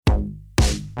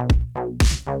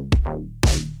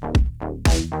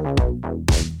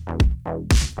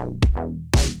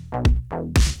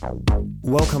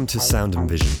Welcome to Sound and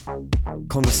Vision,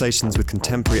 conversations with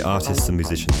contemporary artists and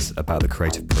musicians about the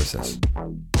creative process.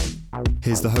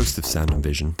 Here's the host of Sound and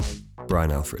Vision,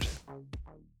 Brian Alfred.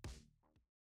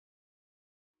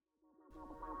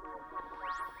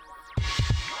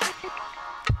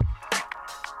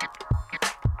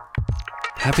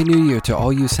 Happy New Year to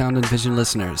all you Sound and Vision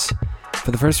listeners. For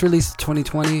the first release of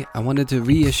 2020, I wanted to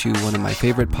reissue one of my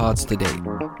favorite pods to date.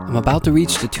 I'm about to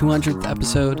reach the 200th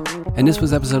episode, and this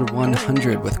was episode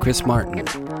 100 with Chris Martin.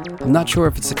 I'm not sure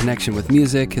if it's a connection with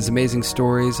music, his amazing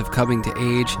stories of coming to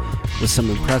age with some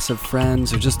impressive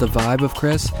friends, or just the vibe of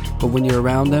Chris, but when you're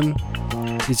around him,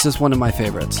 he's just one of my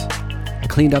favorites. I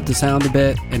cleaned up the sound a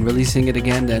bit, and releasing it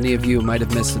again to any of you who might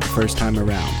have missed it the first time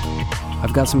around.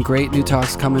 I've got some great new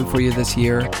talks coming for you this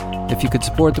year. If you could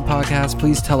support the podcast,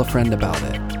 please tell a friend about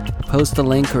it. Post a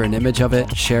link or an image of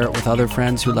it, share it with other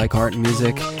friends who like art and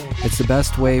music. It's the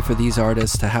best way for these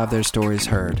artists to have their stories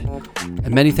heard.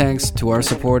 And many thanks to our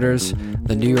supporters,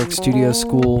 the New York Studio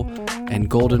School and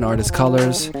Golden Artist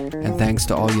Colors, and thanks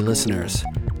to all you listeners.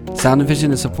 Sound and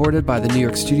Vision is supported by the New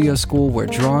York Studio School, where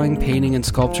drawing, painting, and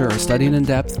sculpture are studied in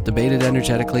depth, debated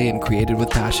energetically, and created with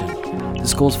passion. The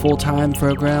school's full-time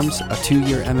programs, a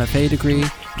 2-year MFA degree,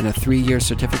 and a 3-year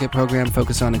certificate program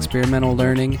focus on experimental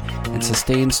learning and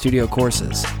sustained studio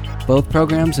courses. Both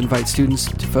programs invite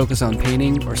students to focus on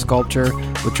painting or sculpture,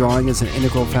 with drawing as an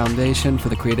integral foundation for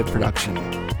the creative production.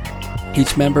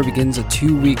 Each member begins a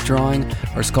 2-week drawing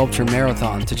or sculpture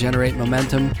marathon to generate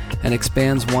momentum and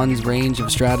expands one's range of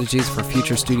strategies for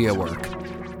future studio work.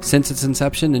 Since its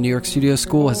inception, the New York Studio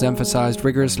School has emphasized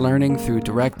rigorous learning through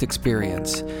direct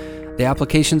experience. The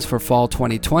applications for fall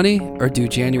 2020 are due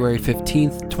January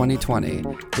 15th, 2020,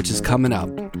 which is coming up.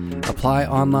 Apply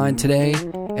online today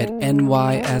at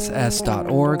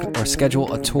nyss.org or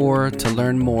schedule a tour to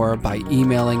learn more by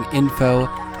emailing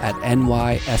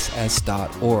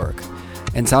info@nyss.org.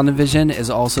 And Sound and Vision is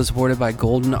also supported by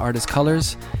Golden Artist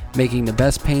Colors, making the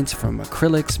best paints from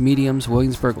acrylics, mediums,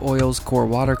 Williamsburg oils, core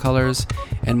watercolors,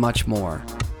 and much more.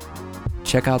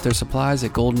 Check out their supplies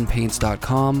at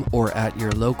goldenpaints.com or at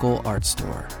your local art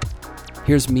store.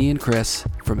 Here's me and Chris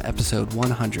from episode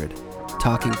 100,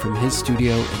 talking from his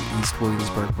studio in East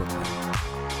Williamsburg, Brooklyn.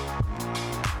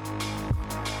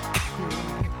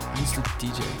 I used to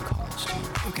DJ in college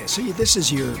too. Okay, so this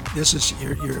is your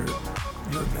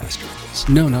masterpiece.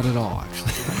 No, not at all,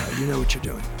 actually. You know what you're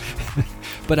doing.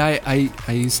 But I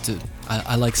used to,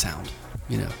 I like sound,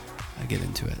 I get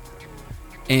into it.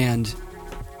 And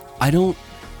I don't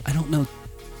know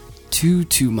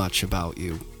too much about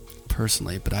you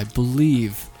personally, but I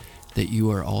believe that you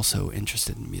are also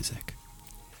interested in music.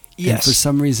 Yes. And for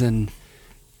some reason,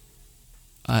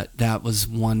 that was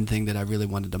one thing that I really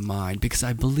wanted to mine, because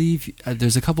I believe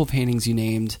there's a couple paintings you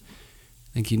named.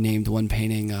 I think you named one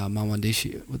painting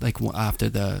Mawandishi, like after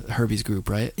the Herbie's group,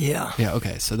 right? Yeah. Yeah.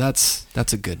 Okay. So that's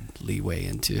a good leeway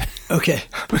into. Okay.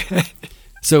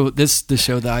 So the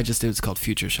show that I just did was called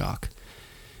Future Shock,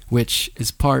 which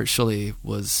is partially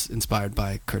was inspired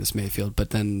by Curtis Mayfield, but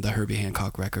then the Herbie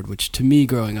Hancock record, which to me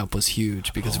growing up was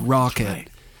huge, because Rocket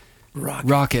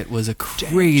was a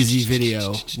crazy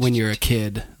video when you're a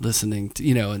kid listening to,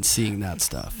 and seeing that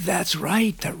stuff. That's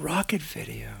right, the Rocket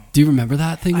video. Do you remember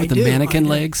that thing with the mannequin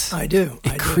legs? I do.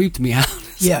 It creeped me out.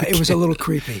 Yeah, it was a little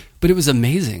creepy. But it was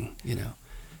amazing,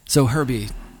 So Herbie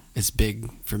is big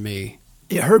for me.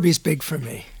 Yeah, Herbie's big for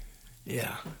me.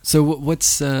 Yeah. So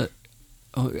what's...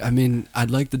 I'd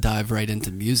like to dive right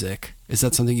into music. Is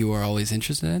that something you are always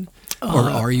interested in? Or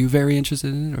are you very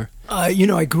interested in it? Or?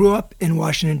 I grew up in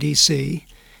Washington, D.C.,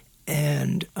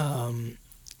 and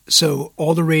so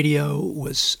all the radio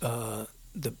was the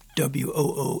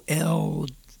WOOL,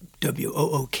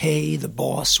 WOOK, The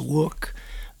Boss, WOOK,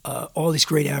 all these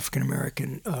great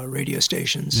African-American radio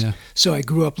stations. Yeah. So I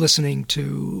grew up listening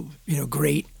to,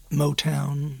 great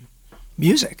Motown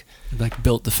music. Like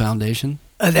built the foundation?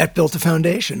 That built the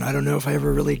foundation. I don't know if I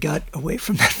ever really got away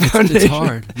from that foundation. It's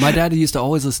hard. My dad used to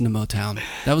always listen to Motown.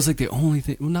 That was like the only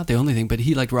thing, well, not the only thing, but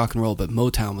he liked rock and roll, but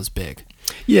Motown was big.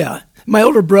 Yeah. My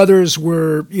older brothers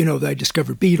were, I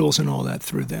discovered Beatles and all that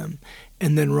through them,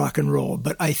 and then rock and roll.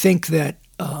 But I think that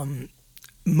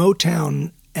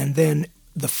Motown and then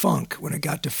the funk, when it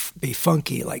got to be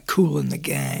funky, like Kool and the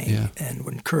Gang, and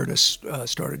when Curtis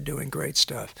started doing great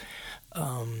stuff.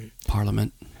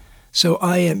 Parliament. So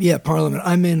Parliament.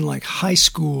 I'm in like high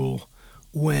school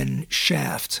when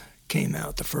Shaft came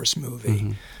out, the first movie.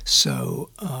 Mm-hmm. So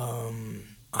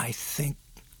I think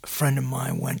a friend of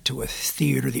mine went to a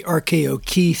theater, the RKO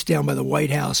Keith down by the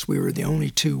White House. We were the only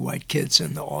two white kids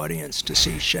in the audience to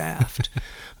see Shaft.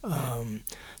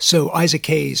 So Isaac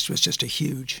Hayes was just a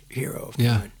huge hero of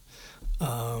mine.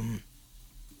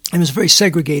 It was a very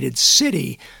segregated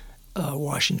city,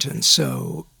 Washington.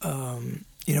 So,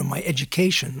 my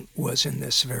education was in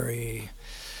this very,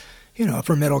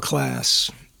 upper middle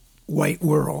class white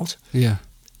world. Yeah.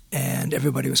 And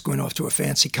everybody was going off to a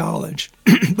fancy college.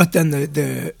 But then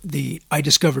I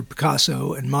discovered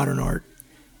Picasso and modern art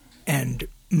and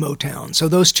Motown. So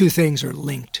those two things are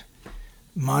linked.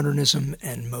 Modernism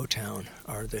and Motown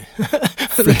are the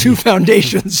two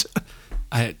foundations.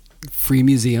 Free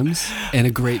museums and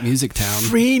a great music town.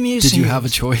 Free museums. Did you have a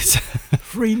choice?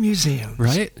 Free museums.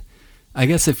 Right? I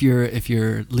guess if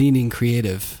you're leaning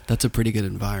creative, that's a pretty good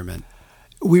environment.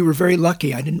 We were very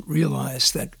lucky. I didn't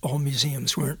realize that all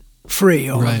museums weren't free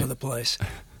all over the place.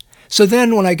 So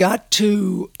then when I got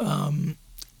to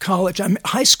college,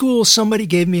 high school, somebody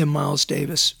gave me a Miles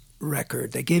Davis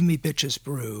record. They gave me Bitches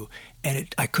Brew,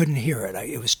 and I couldn't hear it.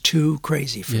 It was too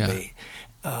crazy for me.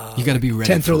 You got to be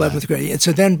ready 10th for or 11th that. grade. And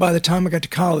so then by the time I got to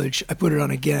college, I put it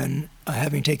on again,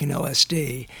 having taken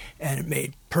LSD, and it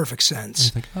made perfect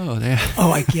sense. Like, yeah. Oh,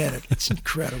 I get it. It's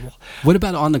incredible. What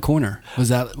about On the Corner?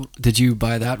 Did you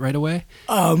buy that right away?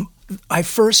 I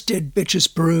first did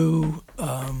Bitches Brew,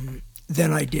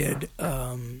 then I did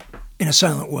In a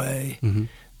Silent Way,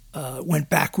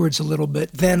 went backwards a little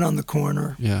bit, then On the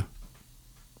Corner. Yeah.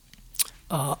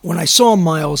 When I saw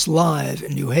Miles live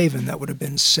in New Haven, that would have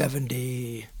been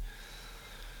 72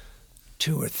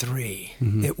 or 3.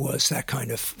 It was that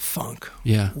kind of funk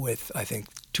with, I think,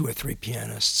 2 or 3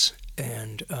 pianists.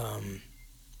 And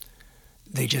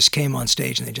they just came on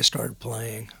stage and they just started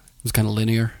playing. It was kind of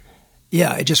linear?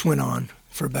 Yeah, it just went on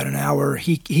for about an hour.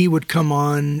 He would come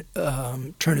on,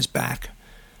 turn his back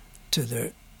to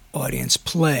the audience,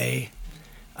 play.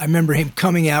 I remember him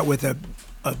coming out with a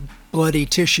bloody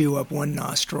tissue up one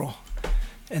nostril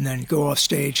and then go off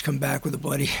stage, come back with a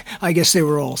bloody... I guess they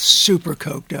were all super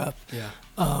coked up. Yeah.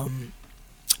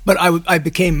 But I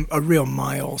became a real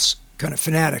Miles kind of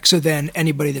fanatic. So then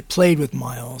anybody that played with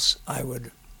Miles, I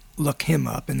would look him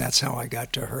up, and that's how I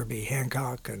got to Herbie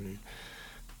Hancock and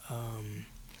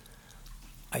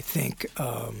I think...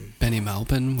 Benny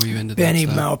Maupin, were you into Benny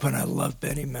that stuff? Maupin, I love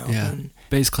Benny Maupin. Yeah.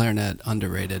 Bass clarinet,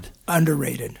 underrated.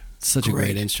 Underrated. Such a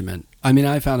great instrument. I mean,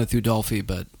 I found it through Dolphy,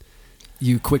 but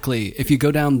you quickly, if you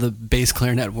go down the bass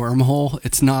clarinet wormhole,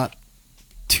 it's not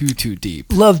too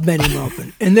deep. Love Benny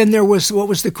Maupin. And then there was, what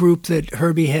was the group that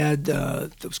Herbie had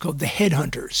that was called the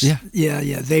Headhunters?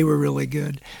 Yeah, they were really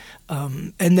good.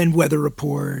 And then Weather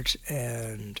Report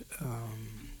and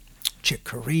Chick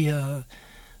Corea.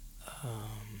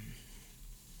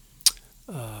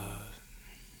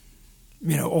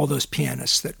 All those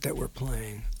pianists that were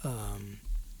playing.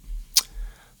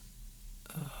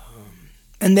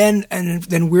 And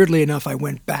then weirdly enough, I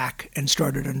went back and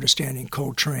started understanding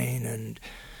Coltrane and,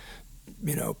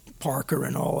 Parker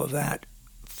and all of that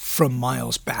from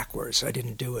Miles backwards. I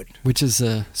didn't do it. Which is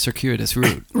a circuitous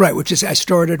route. Right, I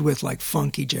started with like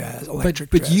funky jazz, electric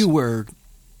jazz. But you were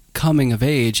coming of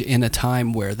age in a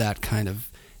time where that kind of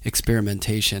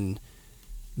experimentation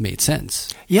made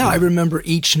sense. Yeah, I remember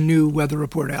each new Weather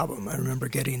Report album. I remember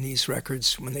getting these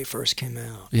records when they first came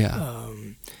out. Yeah.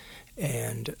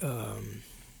 And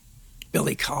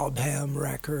Billy Cobham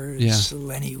records,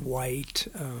 Lenny White,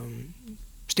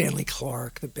 Stanley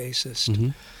Clarke, the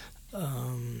bassist.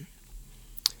 And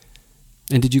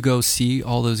did you go see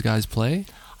all those guys play?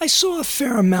 I saw a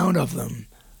fair amount of them.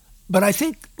 But I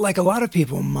think, like a lot of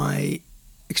people, my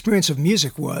experience of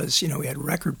music was, we had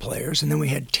record players and then we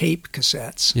had tape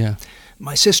cassettes. Yeah.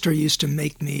 My sister used to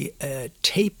make me a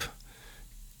tape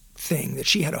thing that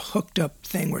she had a hooked up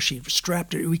thing where she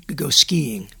strapped it. We could go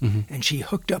skiing, and she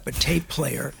hooked up a tape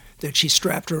player that she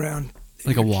strapped around.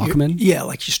 Like a Walkman? Yeah,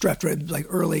 like she strapped it like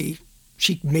early.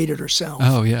 She made it herself.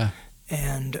 Oh yeah.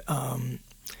 And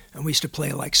we used to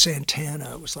play like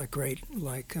Santana. It was like great,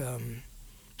 like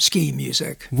ski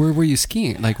music. Where were you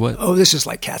skiing? Like what? Oh, this is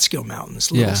like Catskill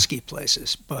Mountains, little ski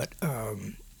places. But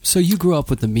so you grew up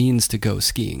with the means to go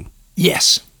skiing.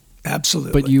 Yes,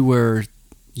 absolutely. But you were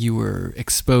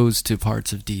exposed to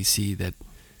parts of DC that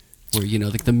were,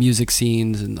 like the music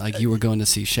scenes, and like you were going to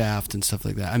see Shaft and stuff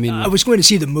like that. I mean, I was going to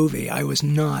see the movie. I was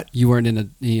not. You weren't in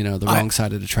the wrong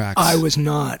side of the tracks. I was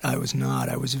not. I was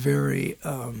a very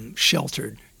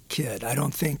sheltered kid. I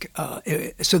don't think.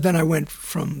 So then I went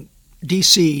from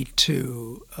DC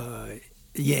to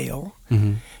Yale,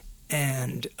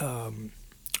 and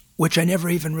which I never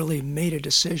even really made a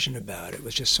decision about. It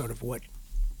was just sort of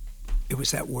it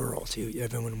was that world.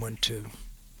 Everyone went to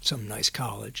some nice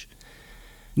college.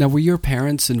 Now, were your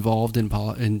parents involved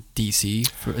in D.C.?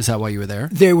 Is that why you were there?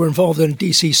 They were involved in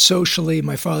D.C. socially.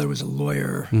 My father was a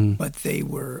lawyer, but they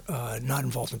were not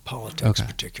involved in politics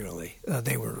particularly.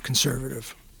 They were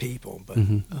conservative people.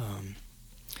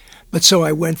 But so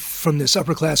I went from this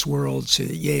upper-class world to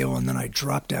Yale, and then I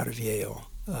dropped out of Yale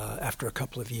after a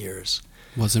couple of years.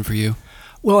 Wasn't for you?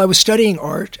 Well, I was studying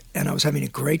art, and I was having a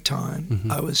great time.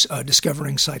 I was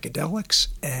discovering psychedelics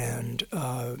and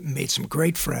made some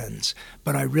great friends.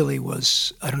 But I really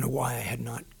was, I don't know why I had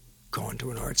not gone to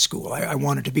an art school. I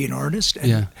wanted to be an artist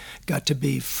and got to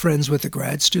be friends with the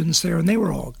grad students there. And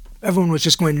everyone was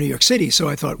just going to New York City. So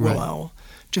I thought, well, I'll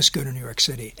just go to New York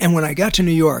City. And when I got to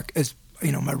New York, as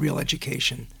you know, my real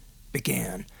education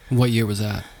began. What year was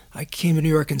that? I came to New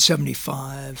York in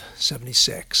 75,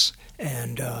 76.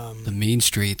 And the mean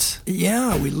streets.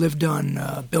 Yeah, we lived on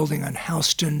a building on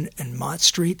Houston and Mott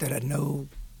Street that had no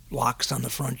locks on the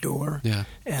front door. Yeah.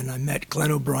 And I met Glenn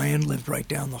O'Brien, lived right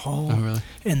down the hall. Oh, really?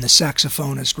 And the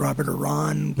saxophonist Robert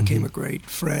Aron became a great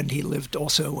friend. He lived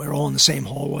also, we're all in the same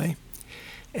hallway.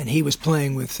 And he was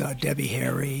playing with Debbie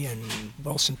Harry and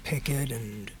Wilson Pickett,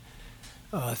 and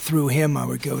through him I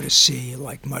would go to see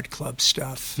like Mud Club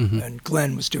stuff. And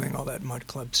Glenn was doing all that Mud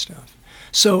Club stuff.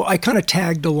 So I kind of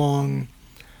tagged along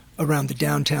around the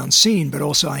downtown scene, but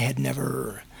also I had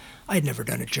never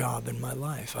done a job in my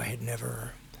life. I had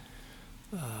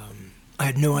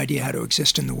no idea how to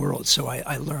exist in the world, so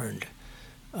I learned.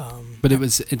 But it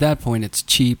was, at that point, it's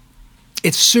cheap.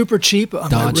 It's super cheap.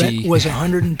 Dodgy. My rent was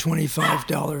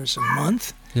 $125 a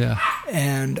month. Yeah.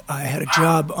 And I had a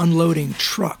job unloading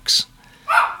trucks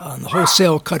on the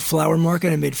wholesale cut flower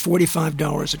market. I made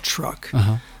 $45 a truck.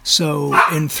 So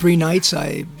in 3 nights,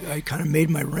 I kind of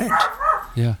made my rent.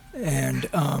 Yeah. And,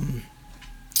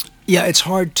 it's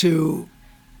hard to...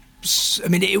 I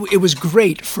mean, it was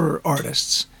great for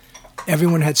artists.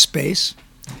 Everyone had space.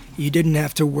 You didn't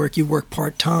have to work. You worked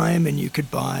part-time, and you could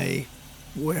buy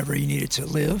whatever you needed to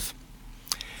live.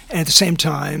 And at the same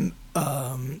time,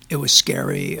 it was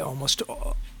scary. I was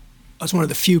one of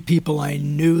the few people I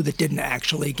knew that didn't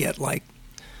actually get, like,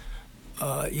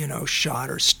 shot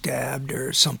or stabbed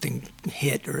or something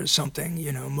hit or something.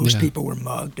 Most people were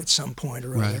mugged at some point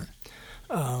or other.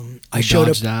 I showed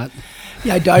up. That.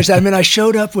 Yeah, I dodged that. I mean, I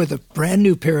showed up with a brand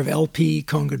new pair of LP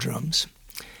conga drums,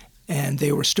 and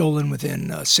they were stolen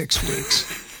within 6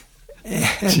 weeks.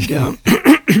 And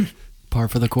par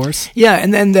for the course. Yeah,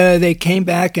 and then they came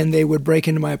back and they would break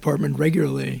into my apartment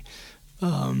regularly.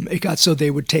 It got so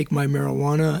they would take my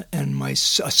marijuana and a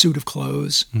suit of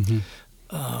clothes.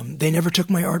 They never took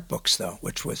my art books, though,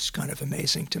 which was kind of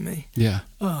amazing to me. Yeah.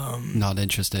 Not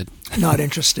interested. Not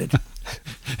interested.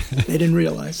 They didn't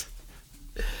realize.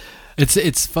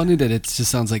 It's funny that it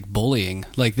just sounds like bullying.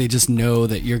 Like they just know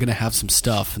that you're going to have some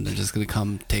stuff and they're just going to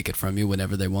come take it from you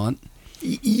whenever they want.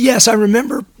 Yes, I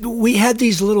remember we had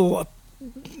these little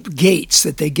gates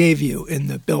that they gave you in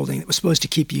the building that was supposed to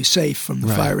keep you safe from the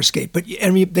fire escape. But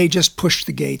they just pushed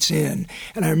the gates in.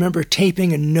 And I remember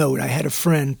taping a note. I had a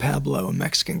friend, Pablo, a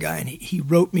Mexican guy, and he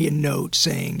wrote me a note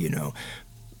saying,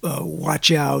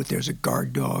 watch out, there's a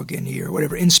guard dog in here,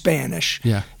 whatever, in Spanish.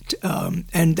 Yeah.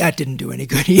 And that didn't do any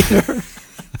good either.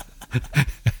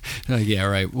 Yeah,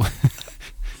 right.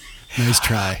 Nice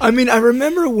try. I mean, I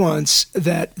remember once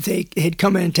that they had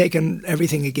come in and taken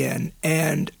everything again,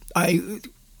 and I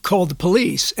called the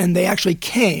police, and they actually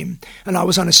came, and I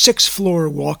was on a 6th floor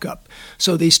walk-up.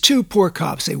 So these 2 poor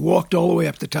cops, they walked all the way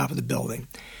up the top of the building,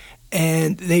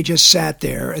 and they just sat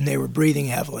there, and they were breathing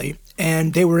heavily,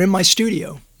 and they were in my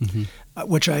studio,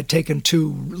 which I had taken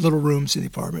 2 little rooms in the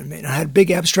apartment made. And I had a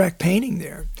big abstract painting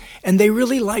there, and they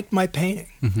really liked my painting.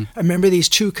 I remember these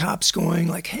 2 cops going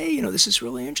like, hey, this is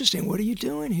really interesting. What are you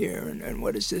doing here, and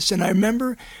what is this? And I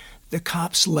remember the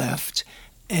cops left,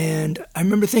 and I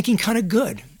remember thinking kind of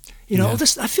good. I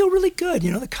feel really good.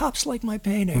 The cops like my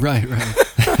painting. Right.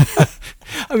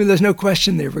 I mean, there's no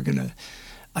question they were going to...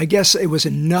 I guess it was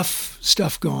enough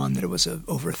stuff gone that it was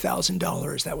over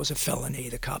 $1,000. That was a felony.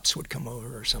 The cops would come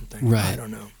over or something. Right. I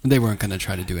don't know. They weren't going to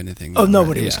try to do anything. Oh,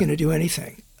 nobody was going to do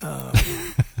anything.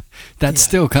 That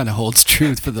still kind of holds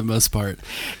truth for the most part.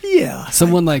 Yeah.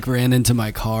 Someone ran into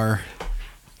my car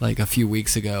a few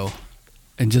weeks ago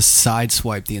and just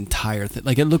sideswiped the entire thing.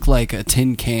 It looked like a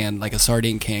tin can, like a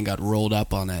sardine can got rolled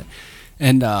up on it.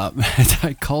 And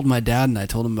I called my dad and I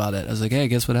told him about it. I was like, hey,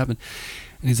 guess what happened?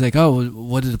 And he's like, oh,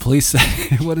 what did the police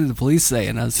say? What did the police say?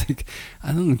 And I was like, I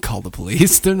didn't call the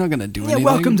police. They're not going to do anything.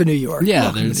 Welcome to New York. Yeah,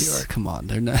 welcome to New York. Come on,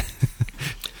 they're not.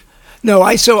 No,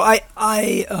 I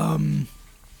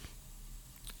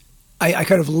I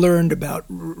kind of learned about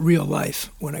real life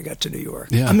when I got to New York.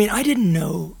 Yeah. I mean, I didn't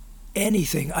know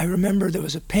anything. I remember there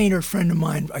was a painter friend of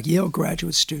mine, a Yale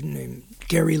graduate student named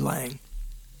Gary Lang.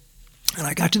 And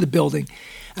I got to the building,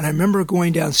 and I remember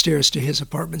going downstairs to his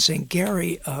apartment saying,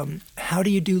 Gary, how do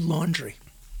you do laundry?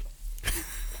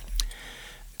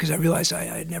 Because I realized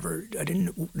I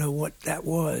didn't know what that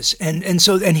was. And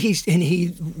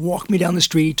he walked me down the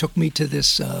street, he took me to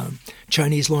this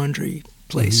Chinese laundry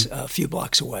place a few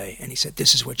blocks away, and he said,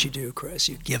 this is what you do, Chris.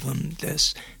 You give them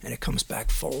this, and it comes back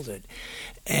folded.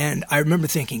 And I remember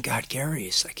thinking, God, Gary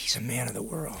is like, he's a man of the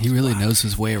world. He really knows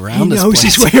his way around this place. He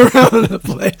knows his way around the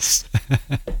place.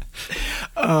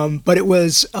 But it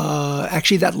was,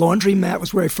 actually that laundromat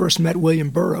was where I first met William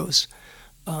Burroughs.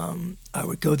 I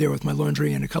would go there with my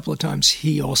laundry, and a couple of times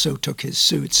he also took his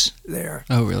suits there.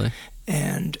 Oh, really?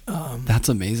 And that's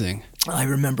amazing. I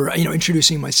remember,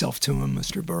 introducing myself to him,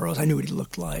 Mr. Burroughs. I knew what he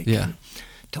looked like. Yeah. And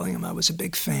telling him I was a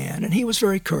big fan, and he was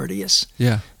very courteous.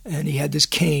 Yeah. And he had this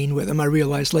cane with him. I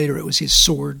realized later it was his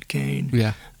sword cane.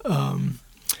 Yeah.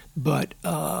 But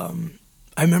I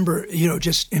remember,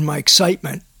 just in my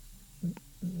excitement,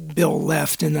 Bill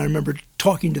left, and I remember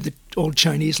talking to the old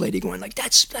Chinese lady, going like,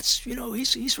 "That's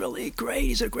he's really great.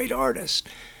 He's a great artist."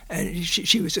 And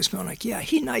she was just going like, "Yeah,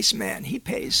 he nice man. He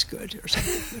pays good," or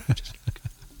something.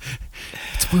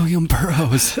 It's William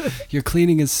Burroughs. You're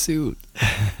cleaning his suit.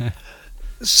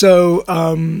 So,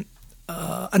 and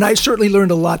I certainly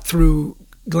learned a lot through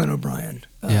Glenn O'Brien,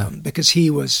 because he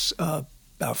was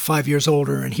about 5 years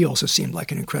older, and he also seemed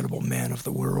like an incredible man of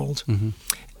the world. Mm-hmm.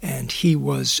 And he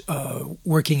was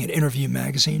working at Interview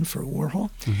magazine for Warhol,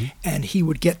 and he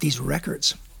would get these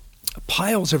records.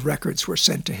 Piles of records were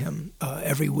sent to him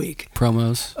every week.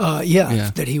 Promos?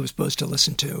 That he was supposed to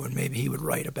listen to, and maybe he would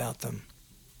write about them.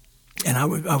 And I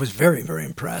was very, very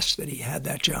impressed that he had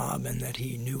that job and that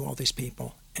he knew all these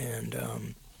people. And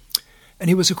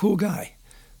he was a cool guy.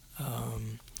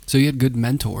 So you had good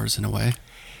mentors in a way?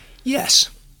 Yes.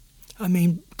 I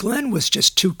mean, Glenn was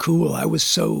just too cool. I was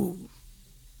so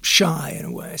shy in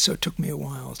a way, so it took me a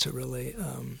while to really...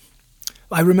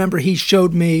 I remember he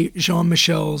showed me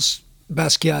Jean-Michel's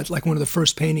Basquiat, like one of the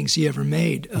first paintings he ever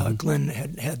made. Glenn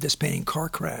had this painting, Car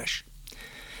Crash.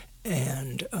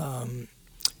 And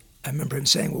I remember him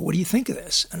saying, "Well, what do you think of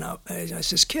this?" And I was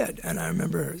this kid, and I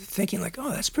remember thinking like, "Oh,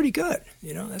 that's pretty good.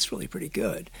 That's really pretty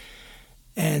good."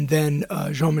 And then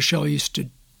Jean-Michel used to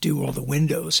do all the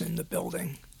windows in the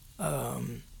building.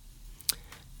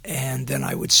 And then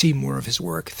I would see more of his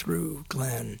work through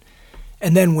Glenn.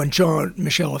 And then when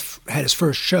Jean-Michel had his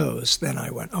first shows, then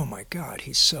I went, "Oh my God,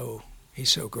 he's so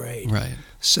great." Right.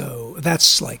 So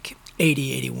that's like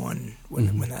 80, 81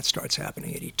 when that starts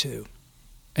happening, 82.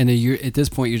 And at this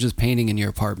point, you're just painting in your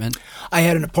apartment? I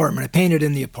had an apartment. I painted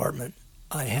in the apartment.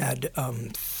 I had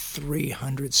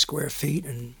 300 square feet,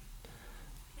 and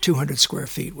 200 square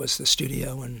feet was the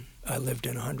studio, and I lived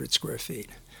in 100 square feet.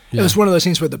 Yeah. It was one of those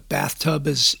things where the bathtub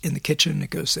is in the kitchen.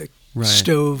 It goes the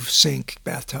stove, sink,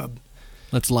 bathtub.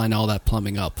 Let's line all that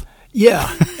plumbing up.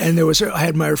 Yeah, and I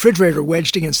had my refrigerator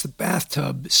wedged against the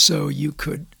bathtub, so you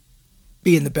could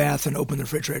be in the bath and open the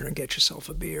refrigerator and get yourself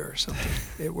a beer or something.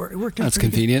 It worked out. That's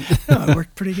convenient. No, it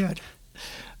worked pretty good.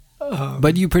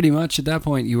 But you pretty much, at that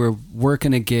point, you were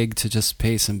working a gig to just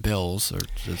pay some bills or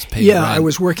just pay rent. I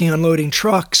was working unloading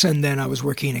trucks, and then I was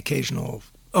working occasional...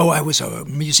 Oh, I was a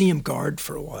museum guard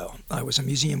for a while. I was a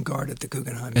museum guard at the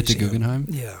Guggenheim Museum. At the Guggenheim?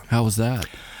 Yeah. How was that?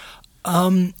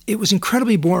 It was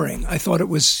incredibly boring. I thought it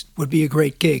would be a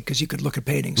great gig because you could look at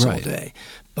paintings all day.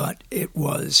 But it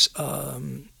was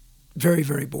very,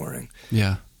 very boring.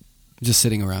 Yeah. Just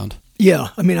sitting around. Yeah.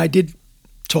 I mean, I did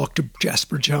talk to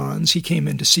Jasper Johns. He came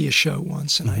in to see a show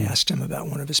once, and I asked him about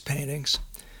one of his paintings.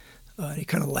 He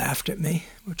kind of laughed at me,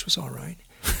 which was all right.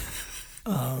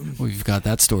 Well, you've got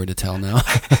that story to tell now.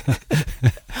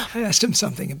 I asked him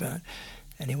something about,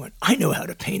 and he went, "I know how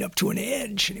to paint up to an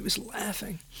edge," and he was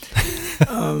laughing.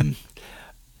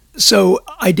 So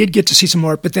I did get to see some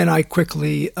art, but then I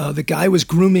quickly, the guy was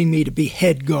grooming me to be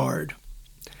head guard.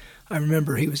 I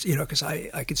remember he was, because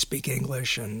I could speak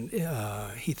English, and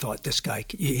he thought this guy,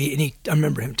 I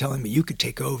remember him telling me, "You could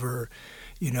take over,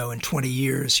 in 20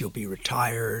 years you'll be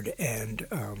retired, and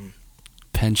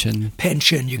pension,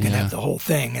 you can have the whole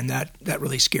thing," and that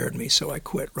really scared me, so I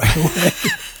quit right away.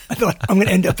 I thought, I'm going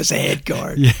to end up as a head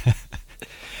guard. Yeah.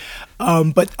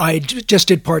 But I just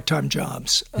did part-time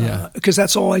jobs because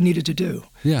that's all I needed to do.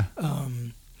 Yeah.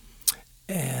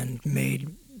 And made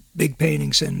big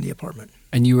paintings in the apartment.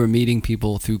 And you were meeting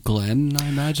people through Glenn, I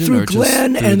imagine? Through or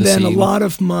Glenn, just through and the then scene? a lot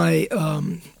of my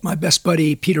my best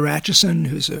buddy, Peter Atchison,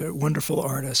 who's a wonderful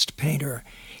artist, painter,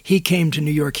 he came to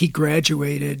New York. He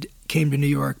graduated came to New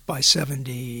York by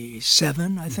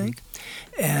 77, I think.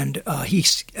 And he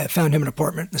found him an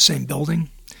apartment in the same building.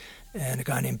 And a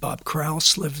guy named Bob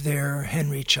Krause lived there,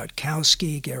 Henry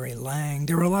Chodkowski, Gary Lang.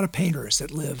 There were a lot of painters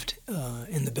that lived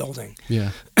in the building.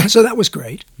 Yeah. So that was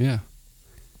great. Yeah.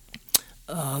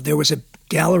 There was a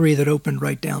gallery that opened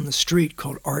right down the street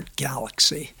called Art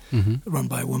Galaxy, run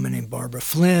by a woman named Barbara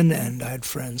Flynn, and I had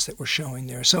friends that were showing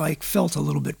there. So I felt a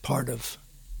little bit part of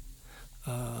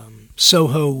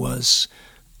Soho was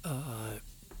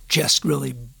just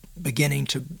really beginning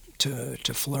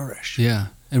to flourish. Yeah.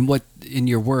 And what, in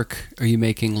your work, are you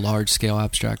making large-scale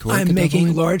abstract work? I'm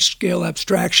making large-scale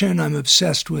abstraction. I'm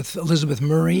obsessed with Elizabeth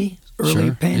Murray,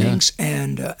 early paintings,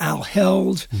 and Al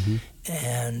Held,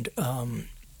 and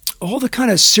all the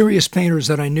kind of serious painters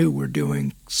that I knew were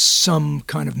doing some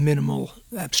kind of minimal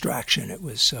abstraction. It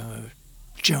was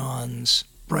Johns,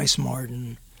 Bryce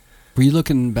Martin. Were you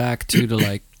looking back to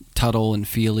like Tuttle and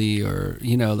Feely, or,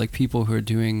 like people who are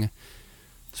doing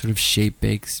sort of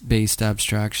shape-based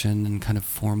abstraction and kind of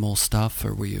formal stuff,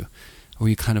 or were you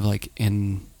kind of like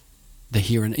in the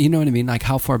here and, you know what I mean? Like,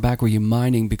 how far back were you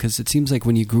mining? Because it seems like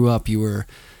when you grew up, you were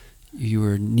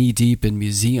knee deep in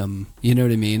museum, you know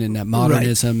what I mean, and that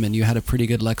modernism, right. And you had a pretty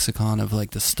good lexicon of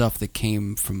like the stuff that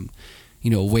came from,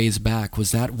 ways back.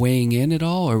 Was that weighing in at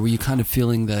all, or were you kind of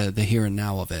feeling the here and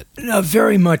now of it? No,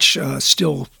 very much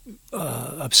still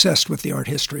obsessed with the art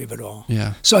history of it all.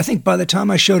 Yeah. So I think by the time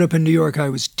I showed up in New York, I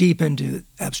was deep into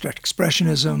abstract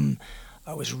expressionism.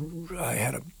 I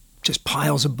had just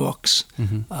piles of books.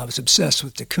 I was obsessed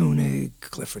with de Kooning,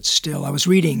 Clifford Still. I was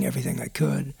reading everything I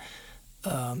could.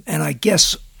 And I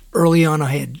guess early on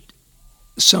I had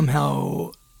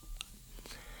somehow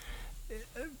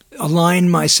aligned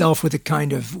myself with a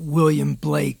kind of William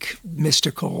Blake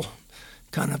mystical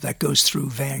kind of that goes through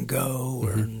Van Gogh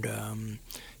and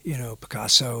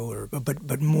Picasso,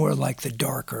 but more like the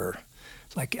darker,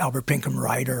 like Albert Pinkham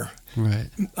Ryder, right?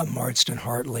 Marston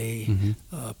Hartley,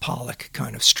 Pollock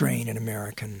kind of strain in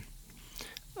American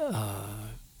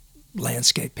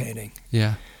landscape painting.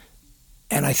 Yeah.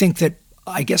 And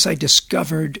I guess I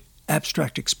discovered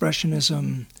abstract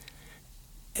expressionism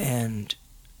and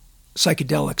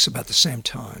psychedelics about the same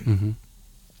time.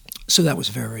 So that was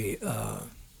very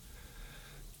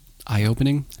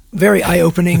eye-opening? Very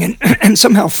eye-opening and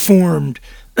somehow formed,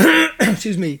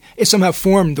 excuse me, it somehow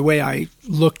formed the way I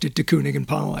looked at de Kooning and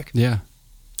Pollock. Yeah.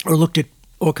 Or looked at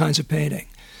all kinds of painting.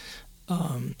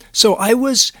 So I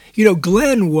was,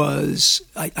 Glenn was,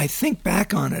 I think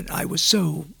back on it, I was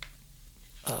so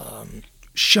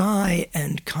shy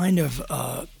and kind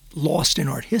of lost in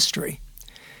art history.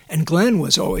 And Glenn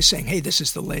was always saying, hey, this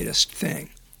is the latest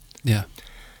thing. Yeah.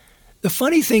 The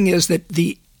funny thing is that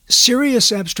the serious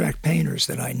abstract painters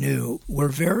that I knew were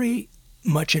very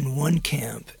much in one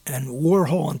camp, and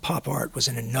Warhol and pop art was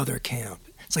in another camp.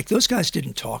 It's like those guys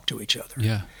didn't talk to each other.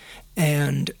 Yeah.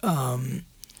 And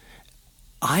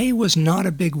I was not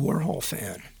a big Warhol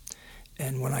fan.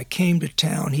 And when I came to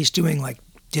town, he's doing like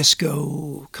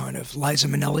disco kind of Liza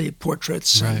Minnelli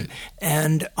portraits. Right.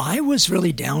 And I was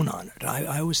really down on it.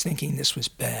 I was thinking this was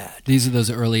bad. These are those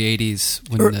early 80s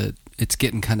when it's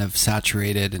getting kind of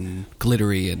saturated and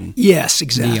glittery and yes,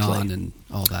 exactly. neon and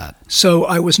all that. So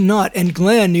I was not. And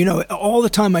Glenn, all the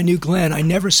time I knew Glenn, I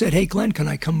never said, hey, Glenn, can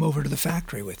I come over to the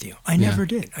factory with you? I never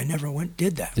did. I never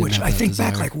did that, which I think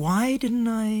back like, why didn't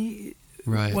I?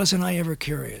 Right. Wasn't I ever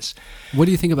curious? What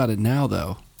do you think about it now,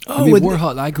 though? Oh, I mean,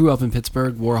 Warhol. I grew up in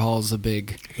Pittsburgh. Warhol's a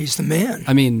big. He's the man.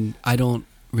 I mean, I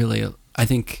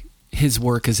think his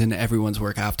work is in everyone's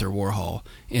work after Warhol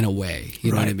in a way.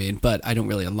 You know what I mean? But I don't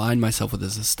really align myself with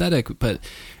his aesthetic. But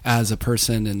as a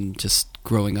person and just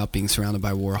growing up being surrounded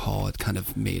by Warhol, it kind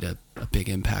of made a big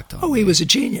impact on me. He was a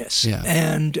genius. Yeah.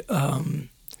 And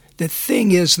the thing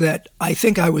is that I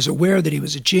think I was aware that he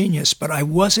was a genius, but I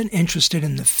wasn't interested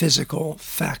in the physical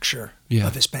facture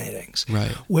of his paintings.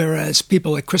 Right. Whereas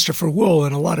people like Christopher Wool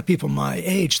and a lot of people my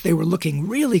age, they were looking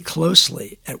really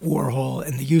closely at Warhol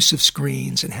and the use of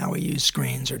screens and how he used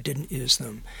screens or didn't use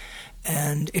them.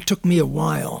 And it took me a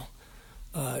while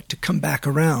to come back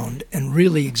around and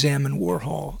really examine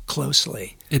Warhol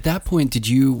closely. At that point,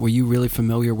 were you really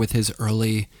familiar with his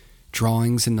early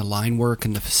drawings and the line work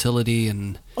and the facility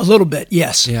and a little bit,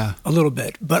 yes. Yeah. A little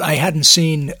bit. But I hadn't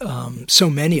seen so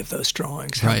many of those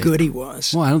drawings, how good he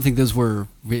was. Well, I don't think those were,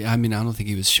 I don't think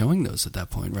he was showing those at that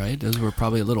point, right? Those were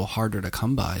probably a little harder to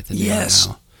come by than they are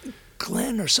now.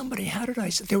 Glenn or somebody, how did I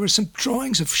say? There were some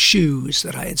drawings of shoes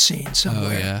that I had seen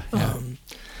somewhere. Oh,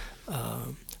 yeah.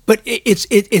 But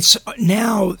it's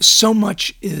now so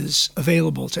much is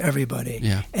available to everybody.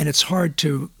 Yeah. And it's hard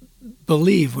to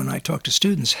believe when I talk to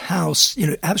students how,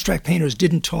 abstract painters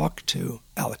didn't talk to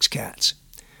Alex Katz.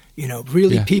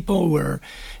 Really people were,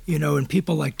 and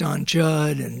people like Don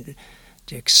Judd and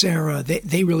Dick Serra,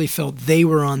 they really felt they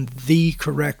were on the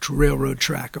correct railroad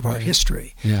track of art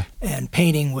history. Yeah. And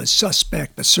painting was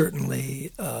suspect, but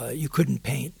certainly you couldn't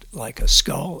paint like a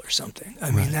skull or something.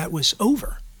 I mean, that was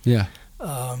over. Yeah.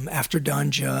 After Don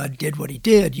Judd did what he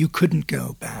did, you couldn't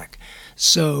go back.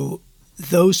 So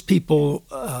those people,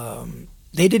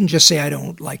 they didn't just say, I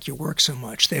don't like your work so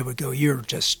much. They would go, you're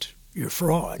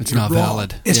fraud. It's You're not wrong.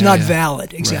 valid. It's Yeah, not yeah.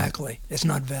 valid, exactly. Right. It's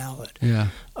not valid. Yeah.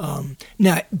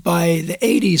 Now, by the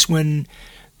 80s, when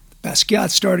Basquiat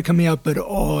started coming out, but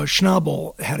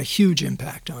Schnabel had a huge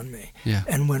impact on me. Yeah.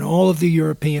 And when all of the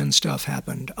European stuff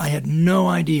happened, I had no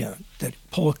idea that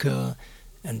Polka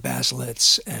and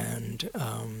Baselitz and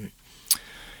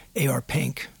A.R.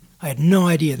 Pink, I had no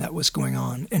idea that was going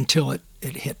on until it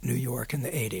hit New York in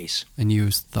the 80s. And you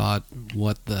thought,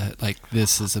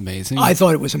 this is amazing? I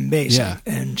thought it was amazing. Yeah.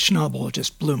 And Schnabel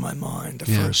just blew my mind.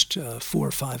 The Yeah. first 4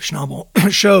 or 5 Schnabel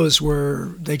shows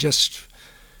they just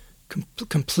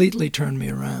completely turned me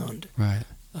around. Right.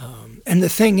 And the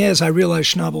thing is, I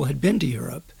realized Schnabel had been to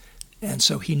Europe, and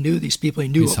so he knew these people. He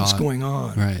knew He what saw was it. going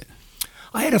on. Right.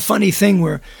 I had a funny thing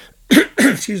where,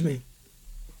 excuse me,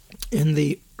 in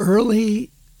the early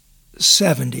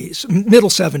 70s, middle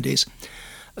 70s,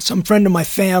 some friend of my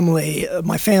family,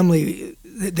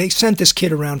 they sent this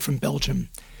kid around from Belgium.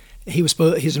 He's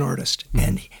an artist. Mm-hmm.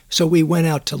 And so we went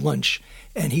out to lunch,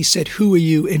 and he said, who are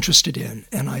you interested in?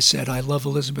 And I said, I love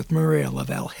Elizabeth Murray, I love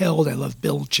Al Held, I love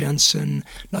Bill Jensen,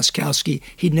 Noskowski.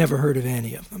 He'd never heard of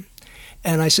any of them.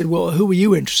 And I said, well, who were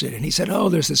you interested in? He said,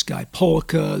 there's this guy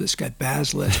Polka, this guy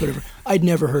Baselitz, whatever. I'd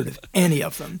never heard of any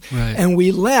of them. Right. And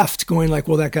we left going like,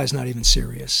 well, that guy's not even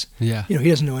serious. Yeah. He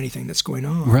doesn't know anything that's going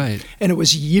on. Right. And it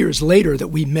was years later that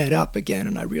we met up again,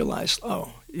 and I realized, I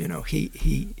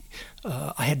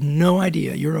had no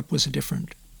idea Europe was a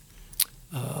different,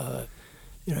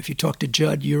 if you talk to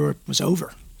Judd, Europe was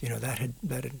over. That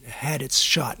had its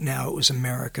shot. Now it was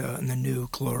America and the new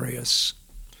glorious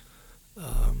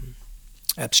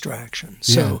abstraction.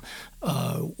 So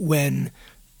when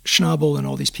Schnabel and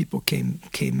all these people came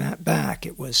back,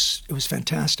 it was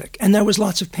fantastic, and there was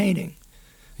lots of painting,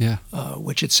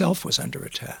 which itself was under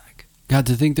attack. God,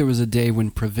 to think there was a day when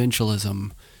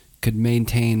provincialism could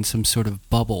maintain some sort of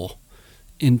bubble,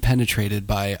 impenetrated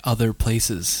by other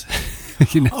places.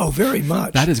 Oh, very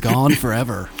much. That is gone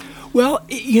forever. Well,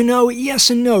 yes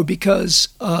and no, because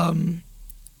I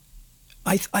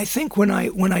think when I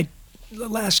the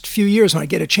last few years, when I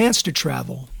get a chance to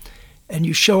travel, and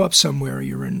you show up somewhere,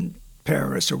 you're in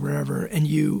Paris or wherever,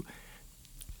 and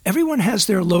everyone has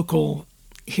their local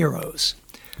heroes.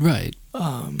 Right.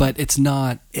 But it's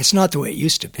not the way it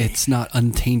used to be. It's not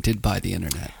untainted by the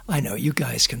internet. I know. You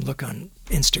guys can look on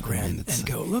Instagram and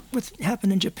go, look what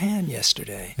happened in Japan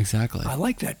yesterday. Exactly. I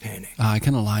like that painting. I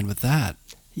can align with that.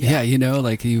 Yeah,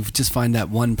 you just find that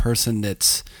one person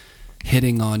that's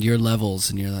hitting on your levels,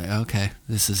 and you're like, okay,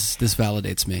 this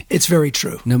validates me. It's very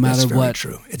true. No matter what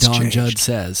Don changed. Judd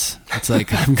says, it's like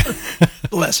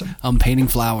Bless him. I'm painting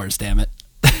flowers. Damn it.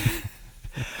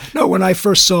 No, when I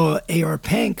first saw A.R.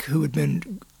 Pank, who had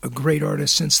been a great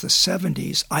artist since the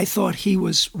 70s, I thought he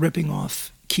was ripping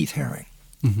off Keith Haring.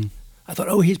 Mm-hmm. I thought,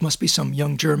 he must be some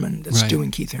young German that's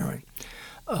doing Keith Haring.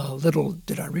 Little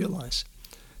did I realize.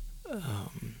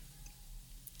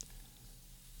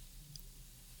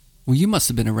 Well, you must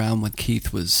have been around when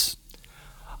Keith was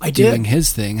doing doing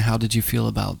his thing. How did you feel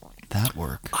about that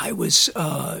work? I was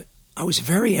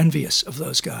very envious of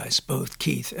those guys, both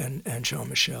Keith and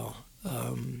Jean-Michel.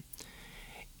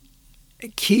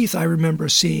 Keith, I remember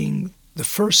seeing the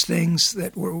first things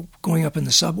that were going up in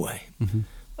the subway. Mm-hmm.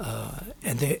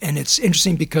 And it's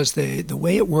interesting because the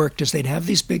way it worked is they'd have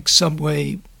these big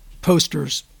subway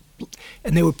posters,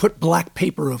 and they would put black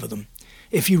paper over them.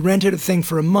 If you rented a thing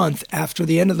for a month, after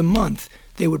the end of the month,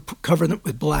 they would cover them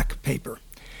with black paper.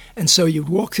 And so you'd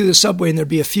walk through the subway, and there'd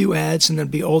be a few ads, and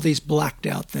there'd be all these blacked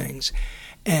out things.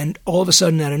 And all of a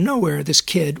sudden, out of nowhere, this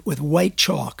kid with white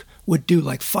chalk would do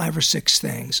like 5 or 6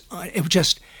 things.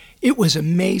 It was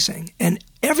amazing. And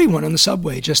everyone on the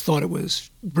subway just thought it was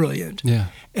brilliant. Yeah.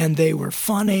 And they were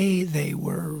funny, they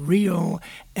were real,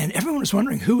 and everyone was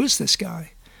wondering, who is this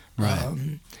guy?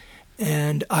 Right.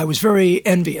 And I was very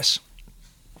envious.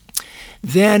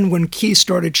 Then when Keith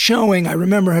started showing, I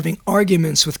remember having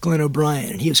arguments with Glenn O'Brien.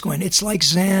 And he was going, it's like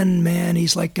Zen, man.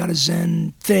 He's like got a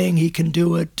Zen thing. He can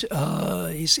do it.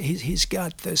 He's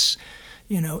got this,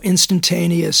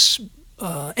 instantaneous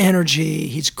energy.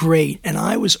 He's great. And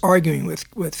I was arguing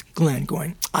with Glenn,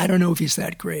 going, I don't know if he's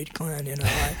that great, Glenn.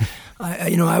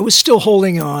 I was still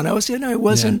holding on. I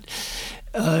wasn't,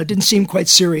 didn't seem quite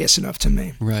serious enough to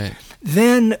me. Right.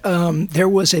 Then there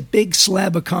was a big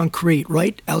slab of concrete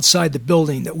right outside the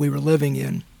building that we were living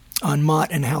in on Mott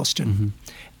and Houston.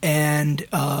 And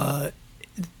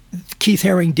Keith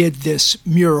Haring did this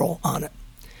mural on it.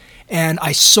 And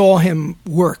I saw him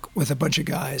work with a bunch of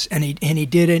guys, and he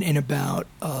did it in about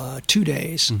 2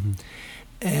 days.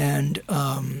 And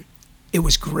it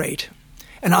was great.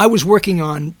 And I was working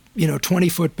on,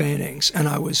 20-foot paintings, and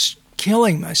I was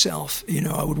killing myself.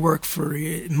 I would work for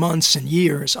months and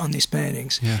years on these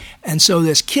paintings. Yeah. And so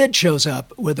this kid shows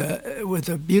up with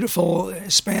a beautiful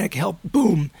Hispanic help.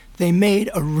 Boom! They made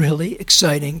a really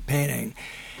exciting painting,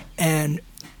 and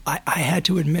I had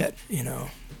to admit,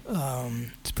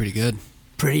 it's pretty good.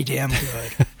 Pretty damn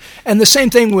good. And the same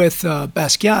thing with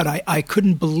Basquiat. I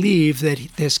couldn't believe that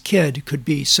this kid could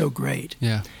be so great.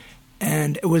 Yeah.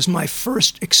 And it was my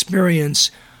first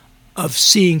experience of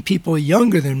seeing people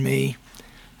younger than me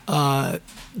that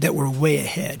were way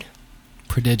ahead.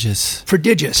 Prodigious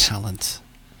talent.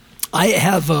 I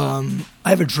have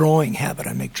a drawing habit.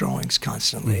 I make drawings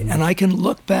constantly, and I can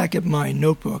look back at my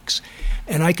notebooks,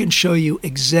 and I can show you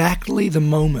exactly the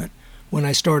moment when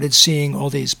I started seeing all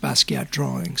these Basquiat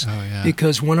drawings. Oh, yeah.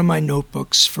 Because one of my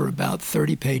notebooks for about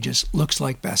 30 pages looks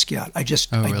like Basquiat.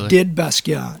 Really? I did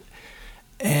Basquiat,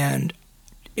 and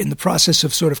in the process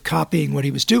of sort of copying what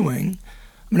he was doing,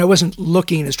 I wasn't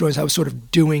looking at his drawings, I was sort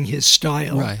of doing his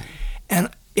style. Right. And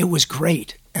it was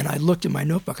great. And I looked at my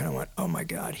notebook and I went, oh my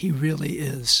God, he really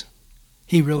is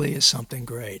something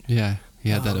great. Yeah, he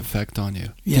had that effect on you.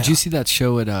 Yeah. Did you see that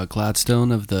show at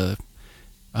Gladstone of the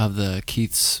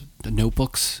Keith's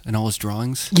notebooks and all his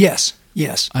drawings? Yes.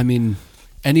 I mean,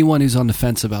 anyone who's on the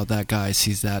fence about that guy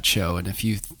sees that show, and if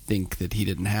you think that he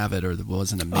didn't have it or it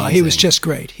wasn't amazing, he was just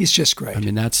great. He's just great. I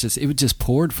mean, it was just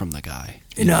poured from the guy.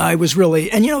 I was really,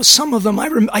 and some of them,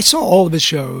 I saw all of his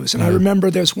shows, and I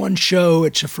remember there's one show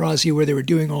at Shafrazi where they were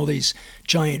doing all these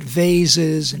giant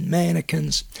vases and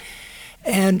mannequins,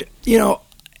 and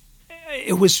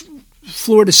it was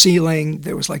floor to ceiling.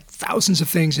 There was like thousands of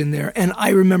things in there, and I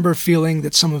remember feeling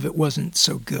that some of it wasn't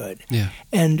so good. Yeah.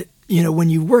 And when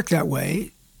you work that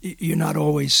way, you're not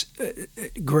always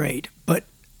great, but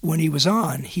when he was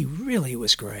on, he really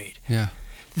was great. Yeah.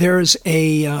 There's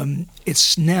it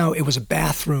was a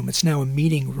bathroom. It's now a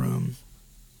meeting room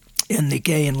in the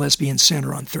Gay and Lesbian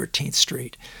Center on 13th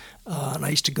Street. And I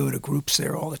used to go to groups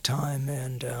there all the time,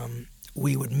 and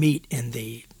we would meet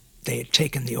they had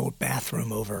taken the old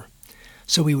bathroom over.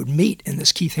 So we would meet in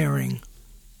this Keith Haring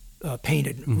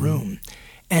painted room.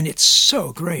 And it's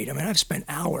so great. I've spent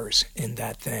hours in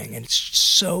that thing, and it's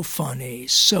so funny,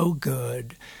 so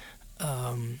good.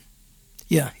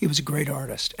 He was a great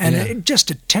artist. And just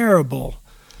a terrible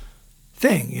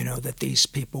thing, that these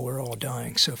people were all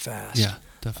dying so fast. Yeah,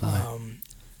 definitely.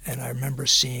 And I remember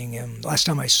seeing him. Last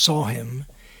time I saw him,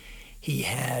 he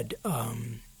had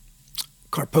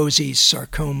Kaposi's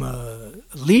sarcoma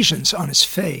lesions on his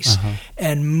face.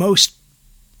 And most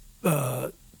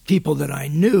people that I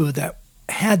knew that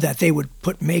had that, they would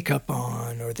put makeup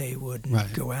on or they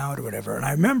wouldn't go out or whatever. And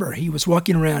I remember he was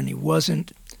walking around.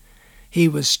 He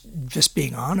was just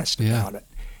being honest about it.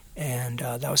 And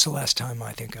that was the last time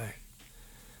I think I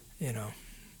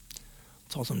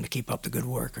told him to keep up the good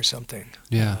work or something.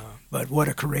 Yeah. But what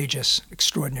a courageous,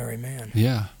 extraordinary man.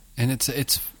 Yeah. And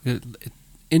it's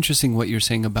interesting what you're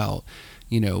saying about,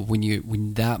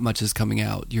 when that much is coming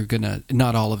out, you're gonna,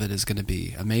 not all of it is gonna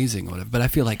be amazing or whatever, but I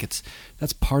feel like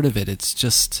that's part of it. It's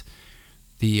just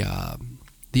the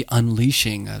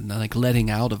unleashing and like letting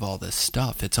out of all this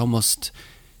stuff. It's almost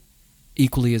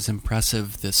equally as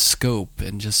impressive, the scope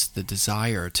and just the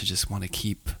desire to just want to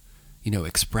keep,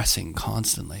 expressing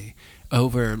constantly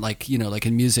over, like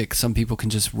in music, some people can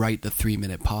just write the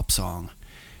 3-minute pop song.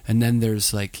 And then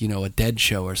there's a Dead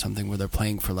show or something where they're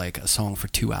playing for like a song for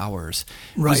 2 hours.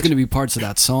 Right. There's going to be parts of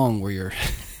that song where you're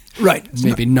right,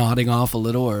 maybe nodding off a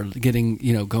little or getting,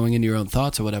 going into your own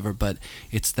thoughts or whatever. But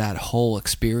it's that whole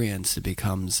experience that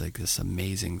becomes like this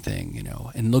amazing thing,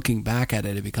 And looking back at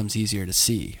it, it becomes easier to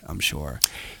see, I'm sure.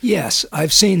 Yes,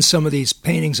 I've seen some of these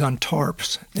paintings on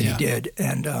tarps that he did.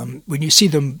 And when you see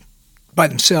them by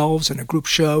themselves in a group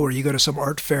show, or you go to some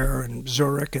art fair in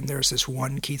Zurich and there's this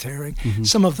one Keith Haring,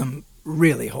 some of them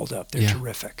really hold up. They're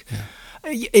terrific. Yeah.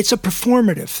 It's a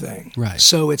performative thing. Right.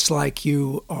 So it's like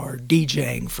you are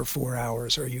DJing for 4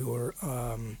 hours, or you are,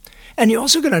 and you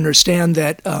also got to understand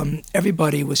that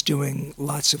everybody was doing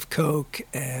lots of coke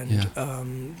and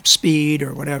speed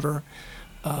or whatever.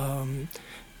 I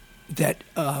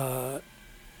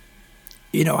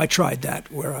tried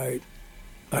that where I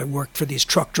I worked for these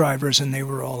truck drivers, and they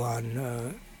were all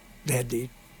on. They had the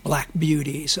Black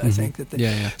Beauties, I think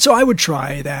that. So I would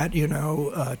try that,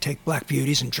 take Black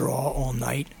Beauties and draw all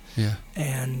night. Yeah.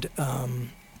 And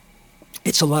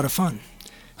it's a lot of fun.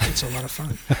 It's a lot of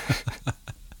fun.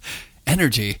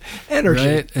 Energy.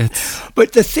 Right?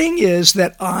 But the thing is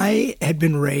that I had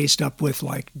been raised up with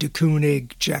like de Kooning,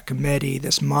 Giacometti,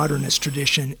 this modernist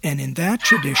tradition, and in that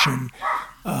tradition,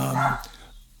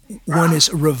 one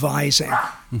is revising.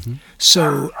 Mm-hmm.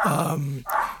 So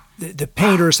the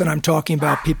painters that I'm talking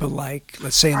about, people like,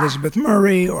 let's say, Elizabeth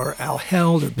Murray or Al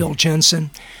Held or Bill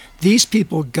Jensen, these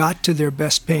people got to their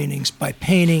best paintings by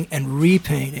painting and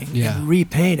repainting and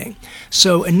repainting.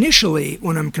 So initially,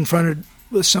 when I'm confronted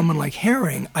with someone like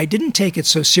Haring, I didn't take it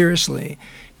so seriously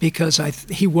because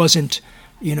he wasn't,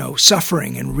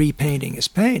 suffering and repainting his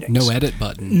paintings. No edit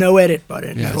button. No edit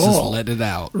button at all. Just let it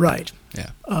out. Right.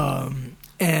 Yeah.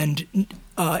 And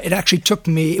it actually took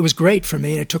me, it was great for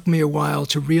me, and it took me a while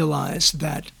to realize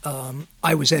that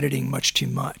I was editing much too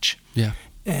much. Yeah.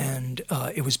 And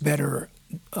it was better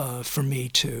for me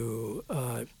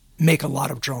to make a lot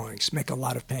of drawings, make a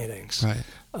lot of paintings. Right.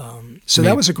 So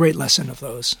that was a great lesson of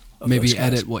those. Maybe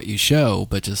edit what you show,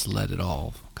 but just let it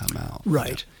all come out.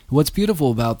 Right. Yeah. What's beautiful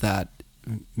about that,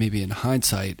 maybe in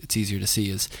hindsight, it's easier to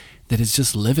see, is that it's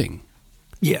just living.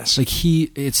 Yes. Like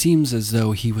it seems as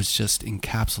though he was just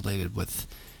encapsulated with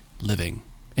living.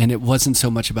 And it wasn't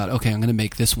so much about, okay, I'm going to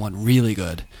make this one really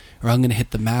good, or I'm going to hit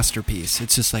the masterpiece.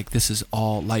 It's just like, this is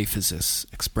all, life is this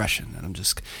expression. And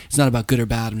it's not about good or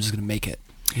bad, I'm just going to make it,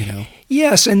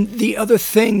 Yes, and the other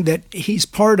thing that he's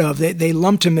part of, they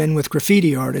lumped him in with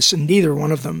graffiti artists, and neither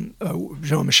one of them,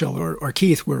 Jean-Michel or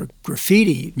Keith, were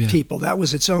graffiti people. That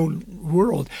was its own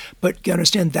world. But you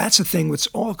understand, that's a thing that's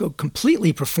all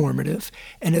completely performative,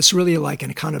 and it's really like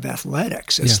in a kind of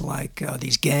athletics. It's like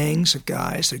these gangs of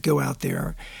guys that go out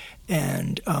there,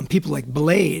 and people like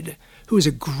Blade, who is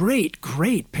a great,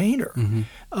 great painter.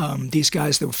 Mm-hmm. These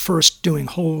guys that were first doing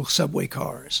whole subway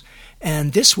cars.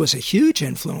 And this was a huge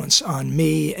influence on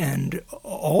me and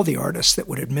all the artists that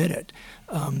would admit it,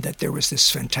 that there was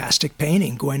this fantastic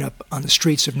painting going up on the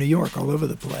streets of New York all over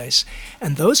the place.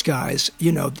 And those guys,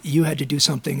 you had to do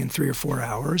something in 3 or 4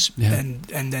 hours, and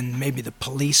then maybe the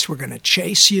police were going to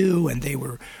chase you, and they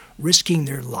were risking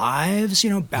their lives,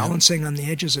 balancing on the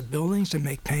edges of buildings to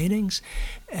make paintings.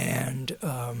 And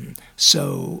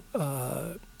so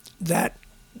that... that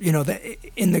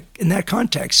in that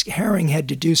context, Haring had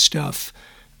to do stuff.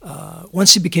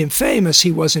 Once he became famous,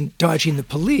 he wasn't dodging the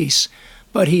police,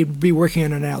 but he'd be working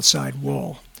on an outside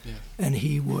wall, and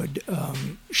he would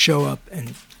show up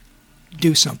and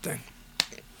do something.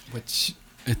 Which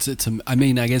I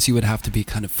mean, I guess you would have to be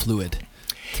kind of fluid.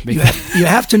 You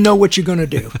have to know what you're going to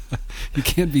do. You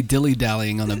can't be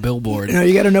dilly-dallying on a billboard.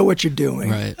 You got to know what you're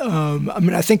doing. Right.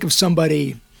 I think of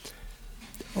somebody.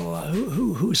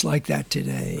 Who's like that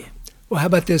today? Well, how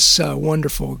about this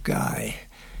wonderful guy,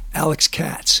 Alex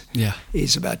Katz? Yeah.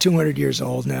 He's about 200 years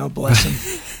old now, bless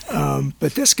him.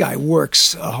 But this guy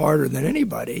works harder than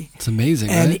anybody. It's amazing,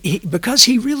 and right? Because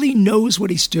he really knows what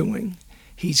he's doing.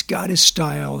 He's got his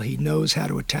style. He knows how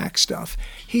to attack stuff.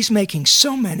 He's making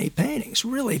so many paintings,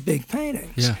 really big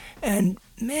paintings. Yeah. And,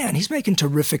 man, he's making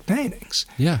terrific paintings.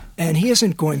 Yeah. And he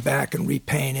isn't going back and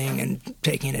repainting and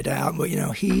taking it out. But,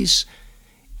 he's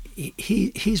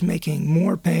making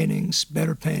more paintings,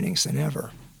 better paintings than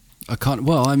ever.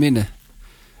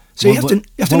 So you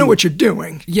have to know what you're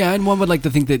doing. Yeah, and one would like to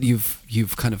think that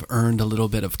you've kind of earned a little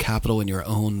bit of capital in your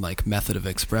own method of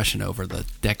expression over the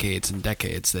decades and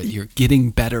decades, that you're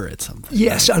getting better at something.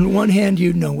 Yes, right? On one hand,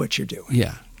 you know what you're doing.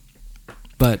 Yeah,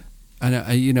 but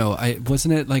I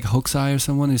wasn't it like Hokusai or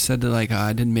someone who said that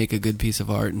I didn't make a good piece of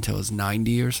art until I was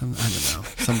 90 or something. I don't know,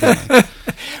 something like that.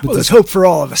 Well, there's hope for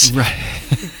all of us, right?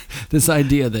 This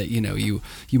idea that you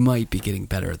might be getting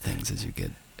better at things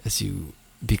as you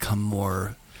become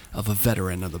more of a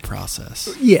veteran of the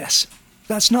process. Yes,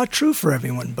 that's not true for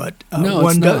everyone, but no,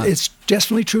 it's not. It's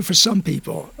definitely true for some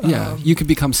people. Yeah, you could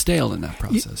become stale in that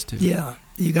process too. Yeah,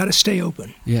 you got to stay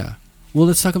open. Yeah. Well,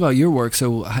 let's talk about your work.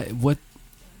 So,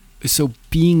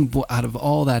 being out of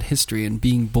all that history and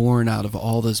being born out of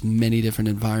all those many different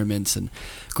environments and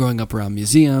growing up around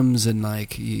museums and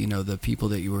the people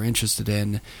that you were interested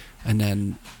in, and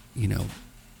then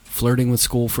flirting with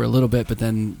school for a little bit, but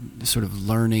then sort of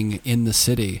learning in the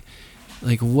city.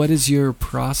 What is your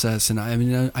process? And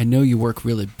I know you work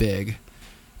really big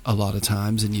a lot of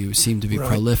times, and you seem to be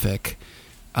prolific.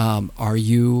 Are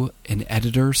you an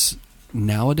editor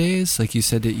nowadays? Like you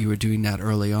said that you were doing that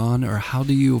early on, or how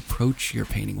do you approach your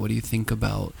painting? What do you think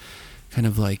about kind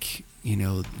of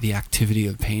the activity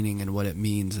of painting and what it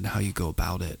means and how you go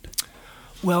about it?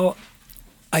 Well,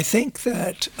 I think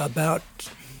that about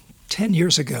 10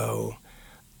 years ago,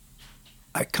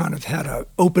 I kind of had an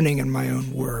opening in my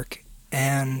own work,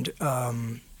 and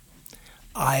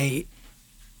I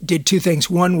did two things.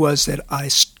 One was that I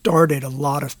started a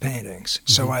lot of paintings.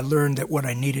 Mm-hmm. So I learned that what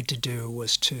I needed to do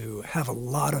was to have a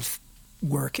lot of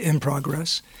work in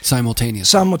progress.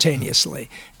 Simultaneously.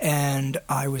 And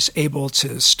I was able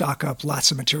to stock up lots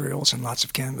of materials and lots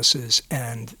of canvases,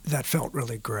 and that felt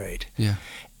really great. Yeah.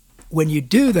 When you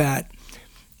do that,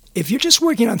 if you're just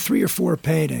working on 3 or 4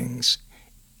 paintings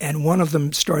and one of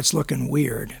them starts looking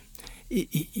weird,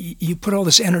 you put all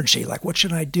this energy, like, what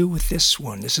should I do with this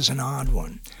one? This is an odd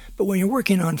one. But when you're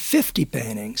working on 50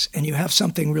 paintings and you have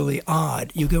something really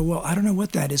odd, you go, well, I don't know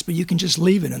what that is, but you can just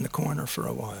leave it in the corner for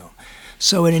a while.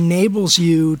 So it enables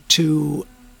you to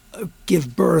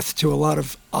give birth to a lot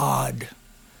of odd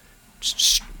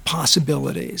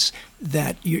possibilities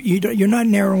that you're not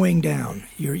narrowing down.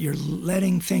 You're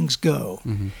letting things go.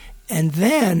 Mm-hmm. And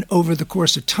then, over the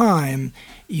course of time,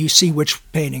 you see which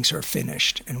paintings are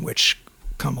finished and which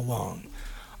come along.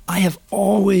 I have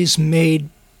always made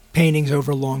paintings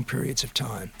over long periods of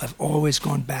time. I've always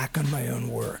gone back on my own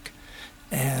work.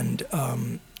 And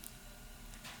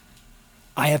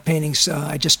I have paintings.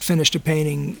 I just finished a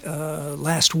painting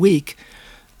last week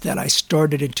that I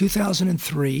started in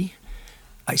 2003.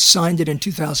 I signed it in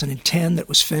 2010 that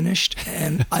was finished,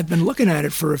 and I've been looking at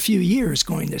it for a few years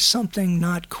going, there's something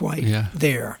not quite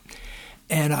there.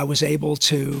 And I was able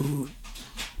to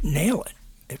nail it.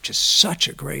 It's just such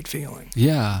a great feeling.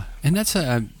 Yeah, and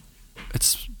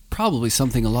it's probably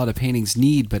something a lot of paintings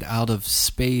need, but out of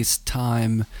space,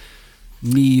 time,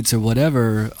 needs, or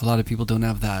whatever, a lot of people don't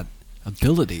have that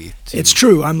ability to. It's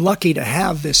true. I'm lucky to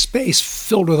have this space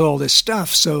filled with all this stuff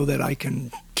so that I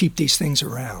can keep these things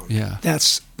around. Yeah.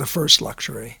 That's the first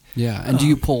luxury. Yeah. And do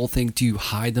you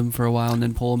hide them for a while and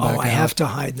then pull them back out? I have to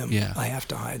hide them. Yeah. I have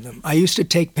to hide them. I used to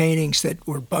take paintings that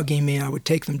were bugging me. I would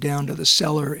take them down to the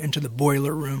cellar into the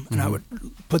boiler room, and I would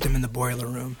put them in the boiler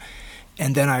room,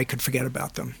 and then I could forget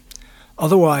about them.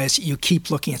 Otherwise, you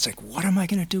keep looking. It's like, what am I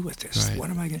going to do with this? Right.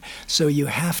 What am I going to? So you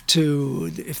have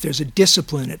to. If there's a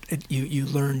discipline, you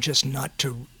learn just not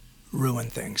to ruin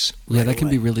things. Yeah, that can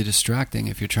be really distracting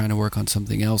if you're trying to work on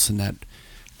something else, and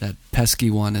that pesky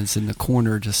one is in the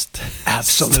corner just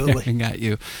absolutely staring at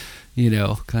you.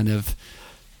 Kind of.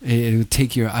 It would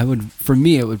take for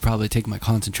me, it would probably take my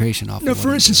concentration off. No,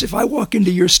 for instance, if I walk into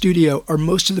your studio, are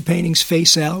most of the paintings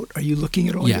face out? Are you looking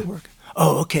at all your work?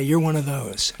 Oh, okay, you're one of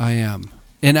those. I am.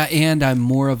 And I'm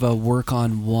more of a work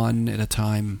on one at a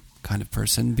time kind of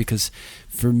person, because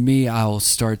for me, I'll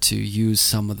start to use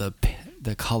some of the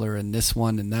color in this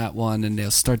one and that one, and they'll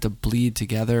start to bleed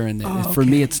together. And for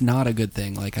me, it's not a good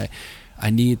thing. Like I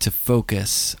need to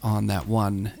focus on that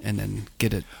one and then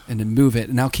get it and then move it,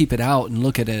 and I'll keep it out and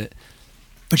look at it.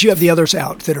 But you have the others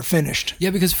out that are finished.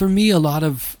 Yeah, because for me, a lot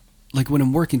of, like, when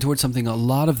I'm working towards something, a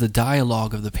lot of the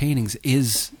dialogue of the paintings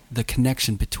is the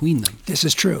connection between them. This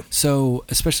is true. So,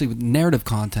 especially with narrative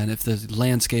content, if there's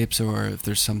landscapes or if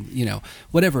there's some,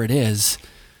 whatever it is,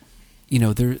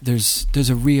 there's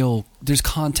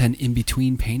content in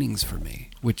between paintings for me,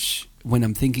 which when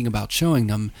I'm thinking about showing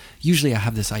them, usually I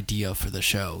have this idea for the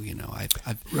show.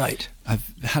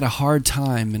 I've had a hard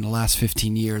time in the last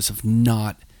 15 years of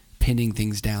not pinning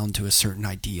things down to a certain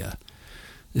idea.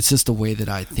 It's just the way that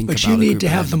I think about it. But you need to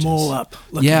have them all up.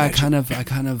 Yeah, I kind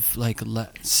of like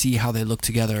see how they look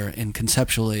together, and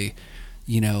conceptually,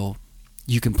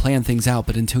 you can plan things out,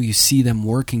 but until you see them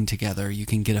working together, you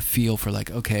can get a feel for,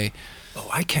 like, okay. Oh,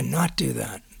 I cannot do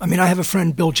that. I mean, I have a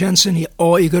friend, Bill Jensen. You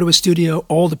go to his studio,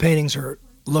 all the paintings are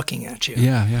looking at you.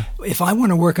 Yeah, yeah. If I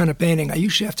want to work on a painting, I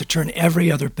usually have to turn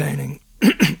every other painting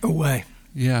away.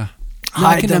 Yeah.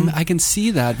 I can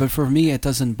see that, but for me, it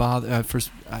doesn't bother.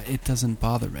 It doesn't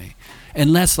bother me,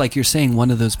 unless, like you're saying,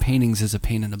 one of those paintings is a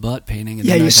pain in the butt painting. And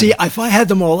if I had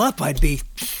them all up, I'd be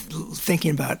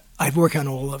thinking about. I'd work on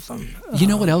all of them. You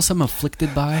know what else I'm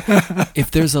afflicted by?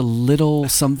 If there's a little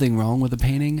something wrong with a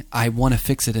painting, I want to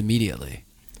fix it immediately.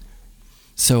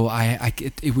 So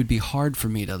it would be hard for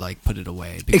me to, like, put it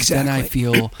away, because then I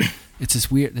feel it's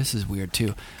this weird. This is weird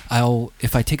too.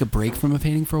 If I take a break from a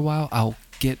painting for a while, I'll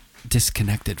get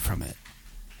disconnected from it.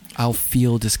 I'll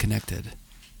feel disconnected.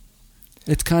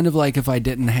 It's kind of like if I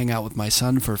didn't hang out with my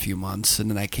son for a few months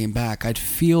and then I came back, I'd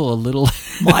feel a little.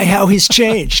 My, how he's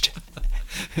changed.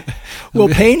 Well,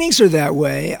 paintings are that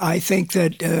way. I think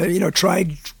that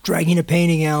try dragging a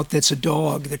painting out that's a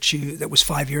dog that was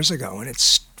 5 years ago, and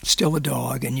it's still a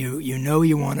dog, and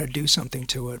you want to do something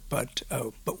to it, but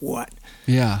what?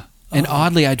 Yeah. And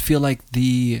oddly, I'd feel like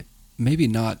maybe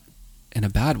not in a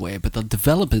bad way, but the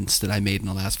developments that I made in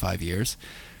the last 5 years,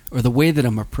 or the way that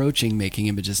I'm approaching making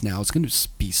images now, is going to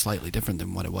be slightly different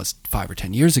than what it was 5 or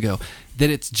 10 years ago, that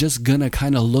it's just going to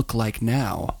kind of look like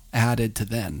now, added to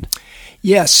then.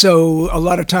 Yeah, so a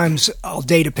lot of times I'll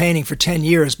date a painting for 10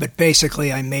 years, but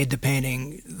basically I made the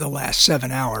painting the last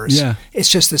 7 hours. Yeah. It's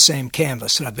just the same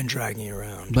canvas that I've been dragging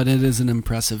around. But it is an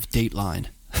impressive dateline.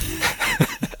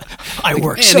 I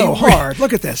worked so hard.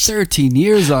 Look at this. 13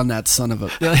 years on that son of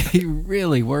a... He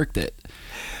really worked it.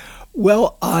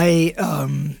 Well, I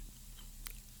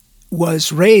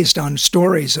was raised on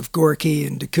stories of Gorky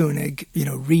and de Kooning,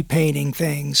 repainting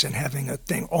things and having a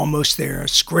thing almost there,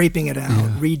 scraping it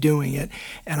out, redoing it.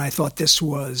 And I thought this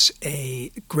was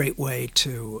a great way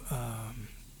to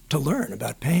learn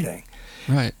about painting.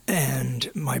 Right.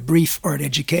 And my brief art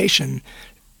education,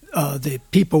 the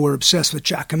people were obsessed with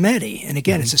Giacometti. And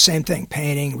again, it's the same thing,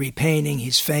 painting, repainting.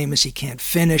 He's famous. He can't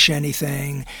finish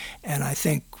anything. And I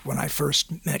think when I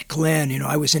first met Glenn,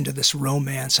 I was into this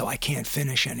romance, so I can't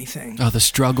finish anything. Oh, the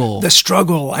struggle. The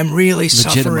struggle. I'm really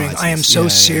suffering. I am so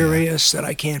serious that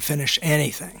I can't finish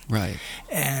anything. Right.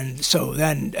 And so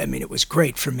then, it was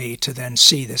great for me to then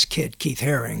see this kid, Keith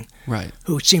Haring, right,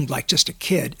 who seemed like just a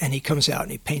kid, and he comes out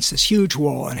and he paints this huge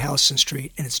wall on Houston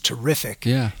Street, and it's terrific.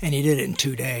 Yeah. And he did it in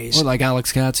 2 days. Or like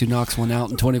Alex Katz, who knocks one out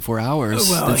in 24 hours.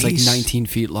 Well, that's like 19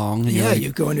 feet long. And yeah,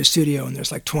 you go into a studio and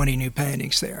there's like 20 new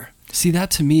paintings there. See,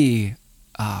 that to me,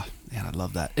 man, I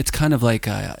love that. It's kind of like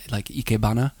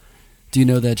ikebana. Do you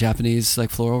know the Japanese like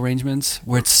floral arrangements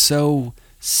where it's so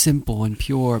simple and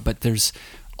pure, but there's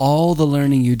all the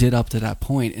learning you did up to that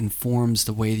point informs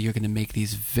the way that you're going to make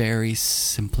these very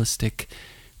simplistic,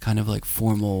 kind of like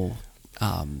formal.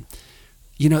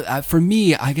 For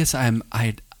me, I guess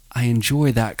I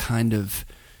enjoy that kind of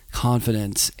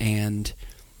confidence and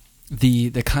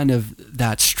the kind of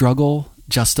that struggle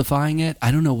justifying it. I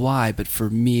don't know why, but for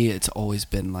me it's always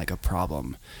been like a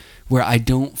problem where I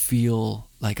don't feel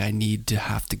like I need to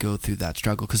have to go through that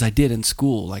struggle, because I did in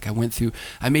school. Like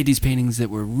I made these paintings that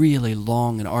were really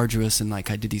long and arduous, and like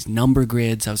I did these number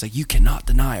grids. I was like, you cannot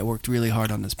deny I worked really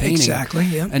hard on this painting. Exactly,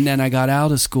 yeah. And then I got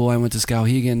out of school, I went to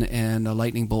Skowhegan, and a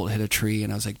lightning bolt hit a tree,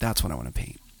 and I was like, that's what I want to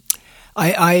paint.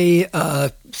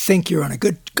 I think you're on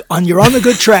the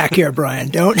good track here, Brian.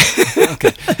 Don't.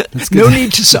 Okay. No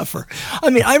need to suffer.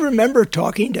 I remember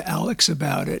talking to Alex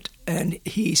about it, and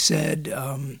he said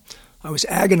I was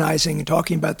agonizing and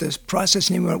talking about this process,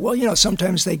 and he went, "Well,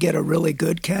 sometimes they get a really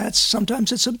good Katz.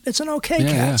 Sometimes it's an okay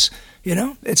Katz.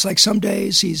 Yeah. It's like some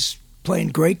days he's playing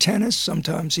great tennis.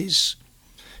 Sometimes he's,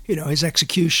 his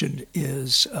execution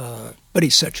is, but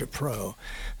he's such a pro."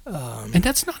 And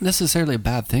that's not necessarily a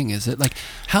bad thing, is it? Like,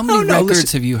 how many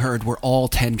records have you heard where all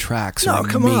 10 tracks are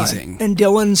amazing? On. And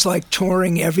Dylan's like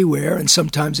touring everywhere, and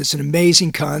sometimes it's an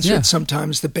amazing concert. Yeah.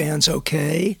 Sometimes the band's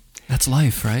okay. That's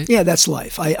life, right? Yeah, that's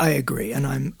life. I agree,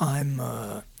 and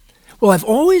I've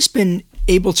always been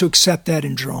able to accept that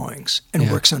in drawings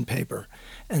and works on paper,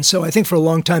 and so I think for a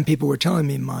long time people were telling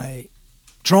me my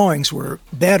drawings were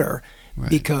better. Right.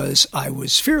 Because I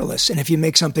was fearless. And if you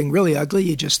make something really ugly,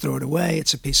 you just throw it away.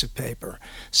 It's a piece of paper.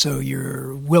 So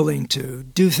you're willing to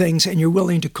do things, and you're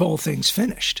willing to call things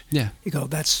finished. Yeah. You go,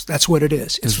 that's what it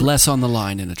is. There's less on the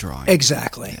line in a drawing.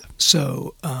 Exactly. Yeah.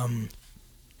 So,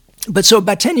 so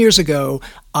about 10 years ago,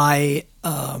 I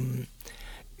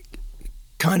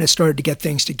kind of started to get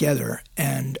things together,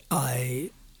 and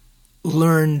I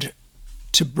learned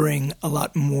to bring a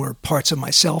lot more parts of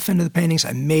myself into the paintings.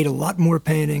 I made a lot more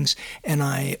paintings, and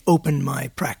I opened my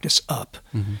practice up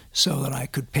so that I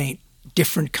could paint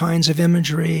different kinds of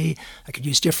imagery. I could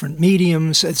use different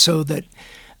mediums, and so that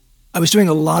I was doing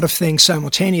a lot of things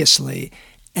simultaneously,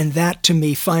 and that to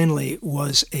me finally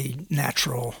was a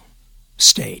natural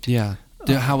state. Yeah.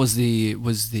 How was the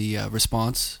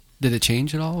response? Did it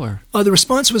change at all, or? The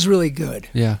response was really good.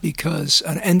 Yeah. Because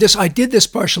I did this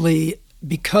partially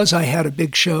because I had a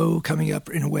big show coming up.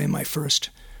 In a way, my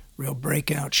first real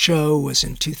breakout show was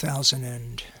in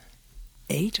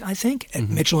 2008, I think, at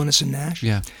Mitchell, Innocent Nash.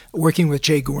 Yeah. Working with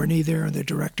Jay Gorney there, the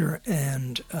director,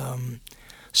 and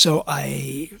so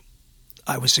I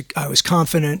was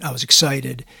confident, I was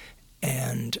excited,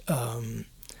 and I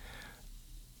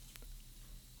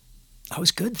was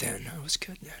good then.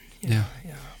 Yeah.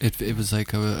 It was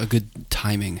like a good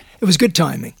timing. It was good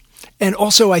timing, and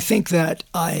also I think that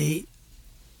I'd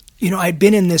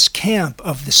been in this camp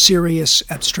of the serious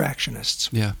abstractionists.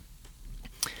 Yeah.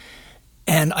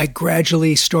 And I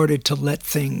gradually started to let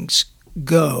things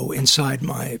go inside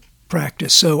my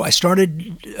practice. So I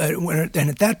started, and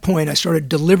at that point, I started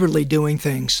deliberately doing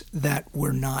things that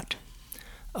were not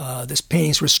These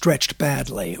paintings were stretched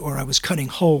badly, or I was cutting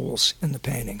holes in the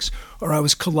paintings, or I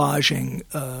was collaging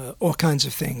all kinds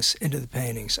of things into the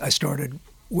paintings. I started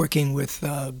working with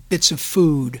bits of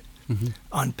food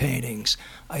on paintings.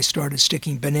 I started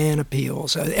sticking banana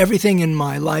peels. Everything in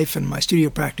my life and my studio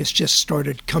practice just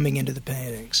started coming into the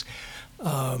paintings.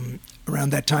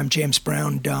 Around that time, James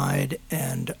Brown died,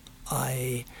 and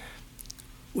I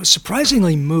was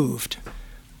surprisingly moved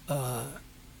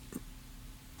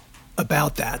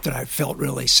about that I felt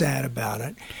really sad about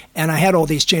it. And I had all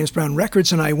these James Brown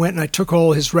records, and I went and I took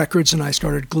all his records and I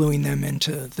started gluing them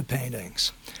into the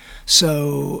paintings.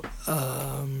 So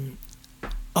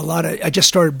I just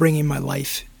started bringing my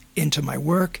life into my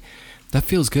work. That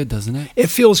feels good, doesn't it? It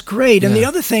feels great. Yeah. And the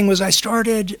other thing was I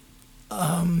started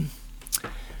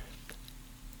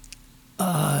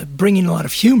bringing a lot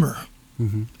of humor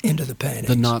into the paintings.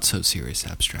 The not-so-serious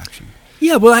abstraction.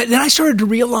 Yeah, well, then I started to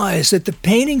realize that the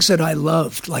paintings that I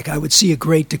loved, like I would see a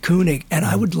great de Kooning and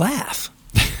I would laugh.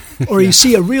 Or you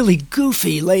see a really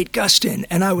goofy late Gustin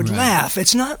and I would laugh.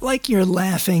 It's not like you're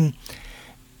laughing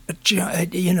at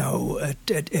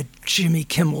Jimmy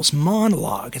Kimmel's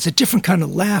monologue. It's a different kind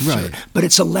of laughter, but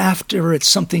it's a laughter, it's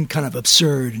something kind of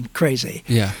absurd and crazy.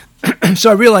 Yeah. So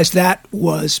I realized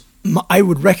I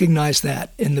would recognize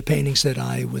that in the paintings that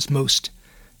I was most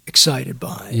excited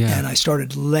by. Yeah. And I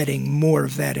started letting more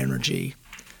of that energy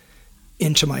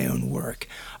into my own work.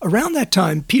 Around that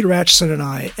time, Peter Acheson and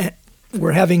I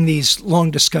were having these long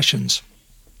discussions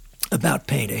about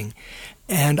painting.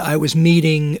 And I was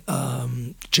meeting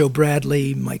Joe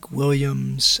Bradley, Mike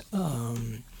Williams,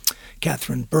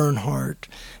 Catherine Bernhardt,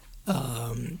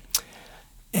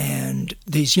 and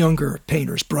these younger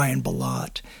painters, Brian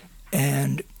Bellot.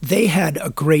 And they had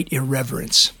a great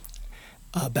irreverence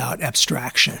about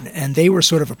abstraction, and they were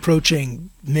sort of approaching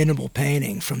minimal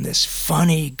painting from this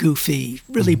funny, goofy,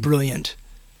 really brilliant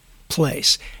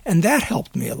place, and that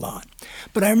helped me a lot.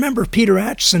 But I remember Peter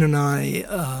Acheson and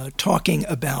I talking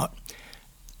about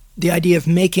the idea of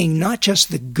making not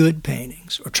just the good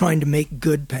paintings, or trying to make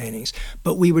good paintings,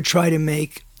 but we would try to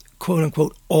make,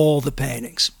 quote-unquote, all the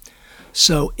paintings.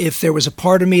 So if there was a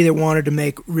part of me that wanted to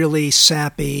make really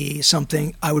sappy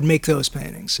something, I would make those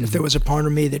paintings. If there was a part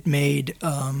of me that made,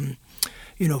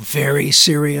 very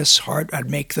serious, hard, I'd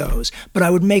make those. But I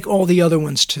would make all the other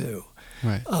ones too.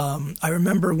 Right. I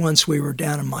remember once we were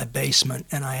down in my basement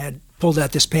and I had pulled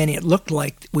out this painting. It looked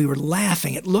like we were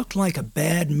laughing. It looked like a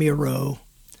bad Miro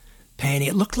painting.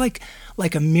 It looked like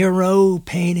a Miro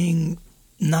painting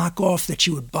knockoff that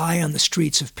you would buy on the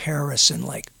streets of Paris in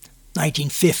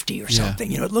 1950 or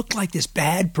something. It looked like this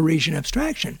bad Parisian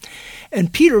abstraction.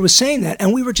 And Peter was saying that,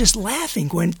 and we were just laughing,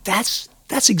 going, that's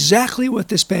exactly what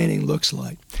this painting looks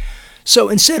like. So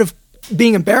instead of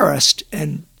being embarrassed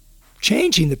and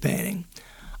changing the painting,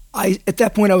 at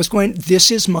that point I was going,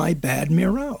 this is my bad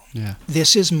Miro. Yeah.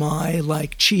 This is my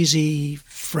cheesy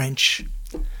French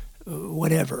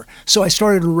whatever. So I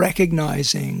started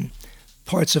recognizing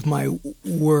parts of my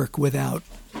work without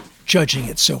judging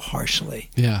it so harshly,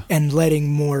 and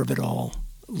letting more of it all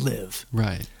live.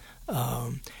 Right.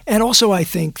 And also I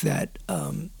think that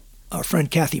our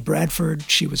friend Kathy Bradford,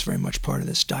 she was very much part of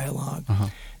this dialogue.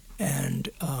 And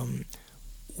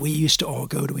we used to all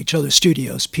go to each other's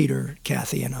studios, Peter,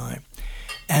 Kathy, and I.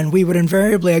 And we would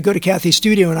invariably, I'd go to Kathy's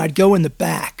studio and I'd go in the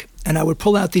back and I would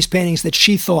pull out these paintings that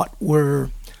she thought were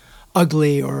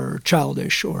ugly or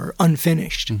childish or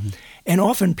unfinished. And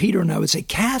often Peter and I would say,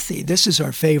 Kathy, this is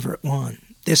our favorite one.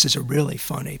 This is a really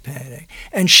funny painting.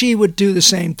 And she would do the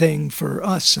same thing for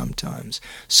us sometimes.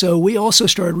 So we also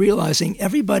started realizing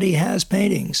everybody has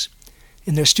paintings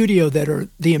in their studio that are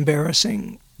the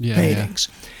embarrassing paintings.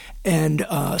 And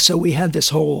so we had this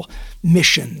whole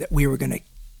mission that we were going to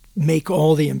make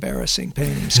all the embarrassing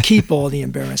paintings, keep all the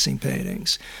embarrassing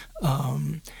paintings.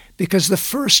 Because the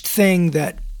first thing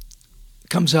that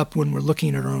comes up when we're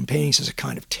looking at our own paintings is a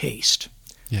kind of taste.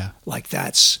 Yeah. Like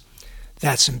that's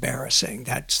embarrassing.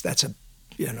 That's a,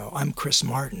 I'm Chris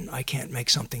Martin. I can't make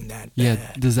something that bad.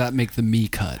 Yeah. Does that make the me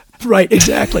cut? Right.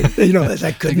 Exactly. Is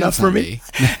that good enough for me?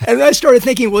 And I started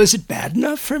thinking, well, is it bad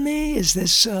enough for me? Is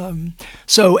this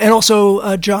so? And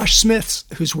also Josh Smith,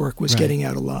 whose work was getting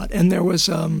out a lot. And there was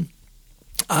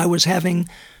I was having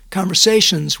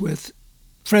conversations with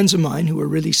friends of mine who were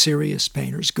really serious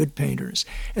painters, good painters,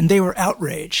 and they were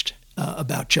outraged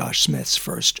about Josh Smith's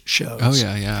first shows. Oh,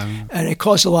 yeah. And it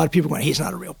caused a lot of people going, he's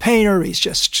not a real painter, he's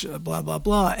just blah, blah,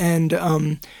 blah.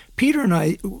 And Peter and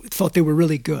I thought they were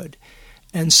really good.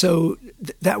 And so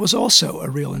that was also a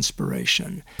real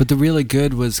inspiration. But the really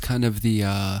good was kind of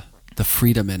the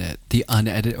freedom in it, the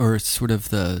unedited, or sort of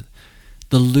the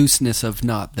the looseness of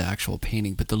not the actual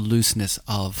painting, but the looseness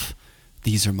of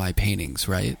these are my paintings,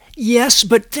 right? Yes,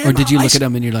 but then or did you look at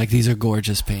them and you're like, these are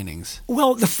gorgeous paintings?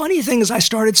 Well, the funny thing is I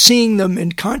started seeing them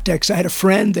in context. I had a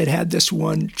friend that had this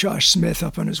one, Josh Smith,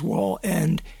 up on his wall,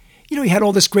 and he had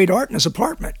all this great art in his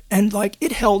apartment, and like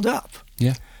it held up.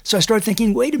 Yeah. So I started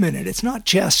thinking, wait a minute, it's not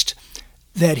just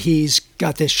that he's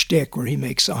got this shtick where he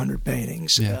makes 100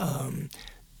 paintings. Yeah.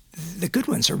 The good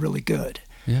ones are really good.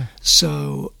 Yeah.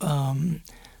 So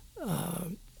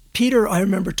Peter, I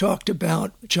remember, talked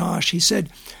about Josh. He said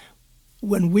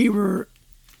when we were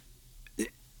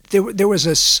there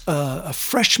was a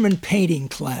freshman painting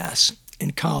class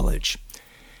in college,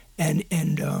 and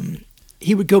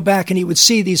he would go back and he would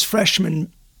see these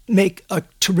freshmen make a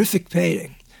terrific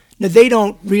painting. Now, they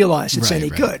don't realize it's any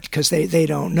good because they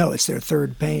don't know it's their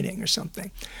third painting or something.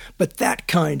 But that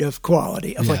kind of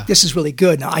quality of like, this is really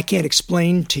good. Now, I can't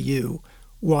explain to you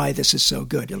why this is so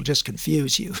good. It'll just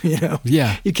confuse you,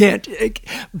 Yeah. You can't.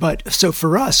 But so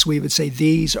for us, we would say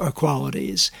these are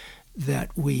qualities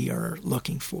that we are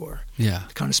looking for. Yeah.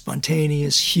 Kind of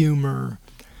spontaneous humor.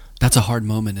 That's a hard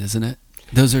moment, isn't it?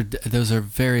 Those are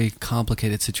very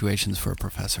complicated situations for a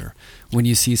professor. When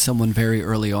you see someone very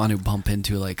early on who bump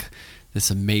into like this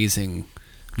amazing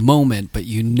moment, but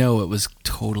it was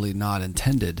totally not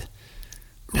intended.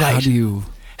 Right.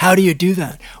 How do you do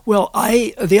that? Well,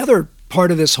 the other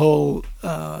part of this whole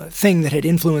thing that had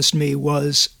influenced me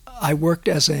was I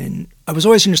was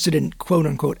always interested in quote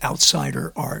unquote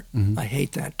outsider art. Mm-hmm. I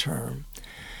hate that term.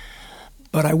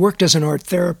 But I worked as an art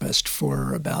therapist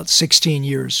for about 16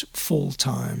 years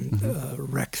full-time, mm-hmm.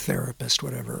 rec therapist,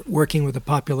 whatever, working with a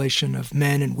population of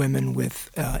men and women with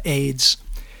AIDS,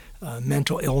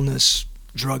 mental illness,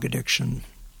 drug addiction,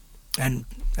 and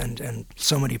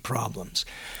so many problems.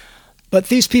 But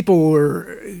these people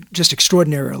were just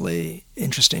extraordinarily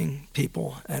interesting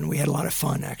people, and we had a lot of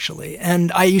fun, actually.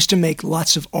 And I used to make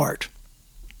lots of art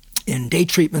in day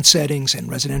treatment settings and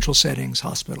residential settings,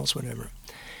 hospitals, whatever.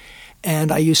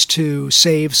 And I used to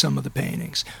save some of the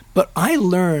paintings. But I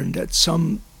learned that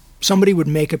somebody would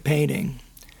make a painting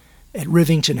at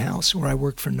Rivington House, where I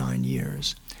worked for 9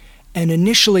 years. And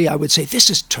initially I would say, this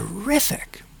is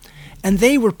terrific. And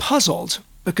they were puzzled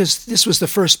because this was the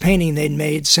first painting they'd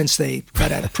made since they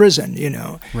got out of prison,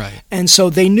 Right. And so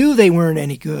they knew they weren't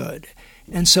any good.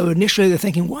 And so initially they're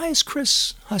thinking, why is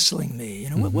Chris hustling me?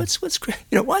 Mm-hmm. What's Chris,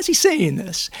 why is he saying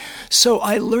this? So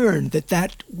I learned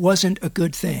that wasn't a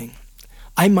good thing.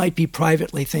 I might be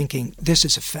privately thinking, this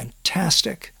is a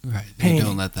fantastic painting. You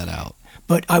don't let that out.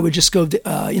 But I would just go,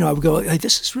 I would go, hey,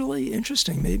 this is really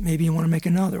interesting. Maybe you want to make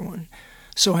another one.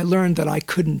 So I learned that I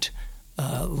couldn't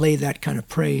lay that kind of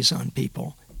praise on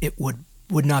people. It would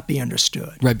not be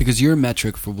understood. Right, because your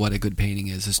metric for what a good painting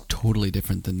is totally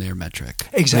different than their metric.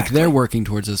 Exactly. Like they're working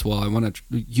towards this, I want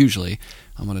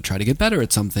to try to get better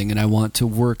at something, and I want to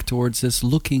work towards this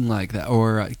looking like that,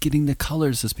 or getting the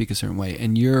colors to speak a certain way.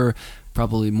 And you're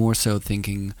probably more so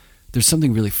thinking, there's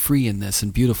something really free in this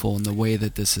and beautiful in the way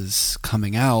that this is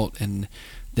coming out, and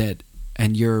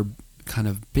you're kind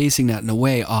of basing that in a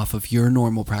way off of your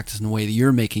normal practice and the way that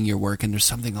you're making your work, and there's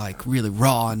something like really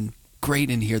raw and great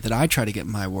in here that I try to get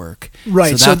in my work.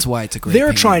 Right. So that's why it's a great They're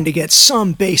painting. trying to get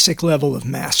some basic level of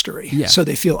mastery. Yeah. So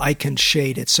they feel I can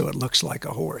shade it so it looks like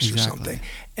a horse Exactly. or something.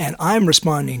 And I'm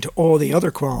responding to all the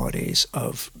other qualities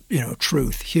of,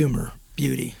 truth, humor,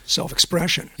 beauty,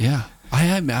 self-expression. Yeah. I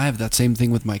have that same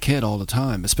thing with my kid all the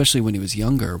time, especially when he was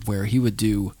younger, where he would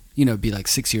do, be like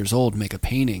 6 years old, make a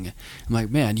painting. I'm like,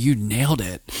 man, you nailed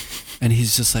it. And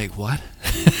he's just like, what?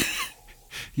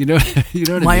 You know what I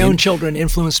mean? My own children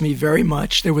influenced me very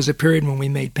much. There was a period when we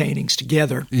made paintings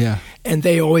together. Yeah. And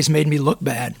they always made me look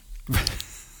bad.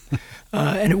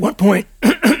 And at one point,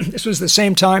 this was the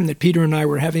same time that Peter and I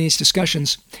were having these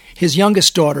discussions, his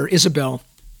youngest daughter, Isabel,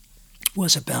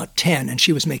 was about 10, and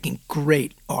she was making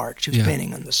great art. She was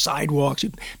painting on the sidewalks,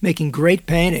 making great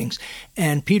paintings.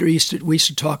 And we used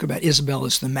to talk about Isabel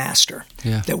as the master,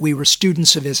 that we were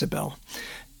students of Isabel.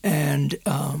 And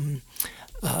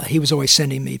he was always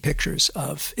sending me pictures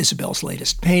of Isabel's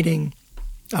latest painting.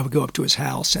 I would go up to his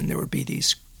house, and there would be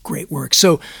these great works.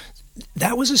 So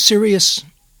that was a serious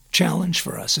challenge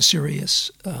for us, a serious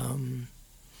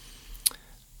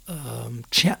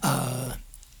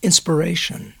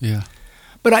inspiration. Yeah.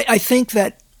 But I think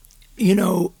that,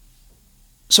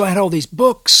 so I had all these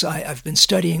books. I've been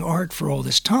studying art for all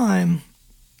this time.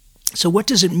 So what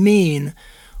does it mean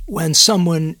when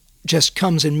someone just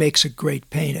comes and makes a great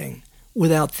painting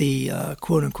without the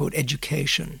quote-unquote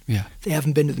education? Yeah. They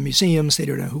haven't been to the museums. They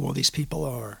don't know who all these people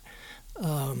are.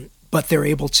 But they're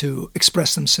able to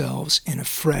express themselves in a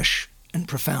fresh and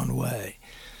profound way.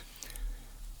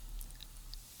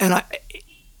 And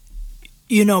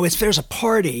if there's a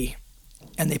party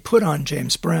and they put on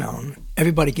James Brown,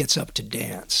 everybody gets up to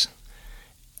dance.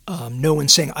 No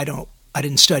one's saying, I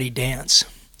didn't study dance.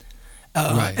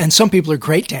 Right. And some people are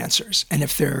great dancers. And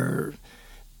if they're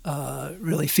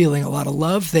really feeling a lot of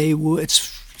love, they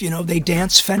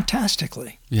dance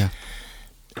fantastically. Yeah.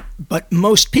 But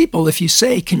most people, if you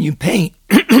say, can you paint?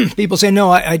 People say,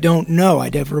 no, I don't know. I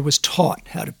never was taught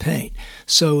how to paint.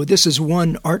 So this is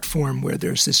one art form where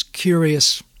there's this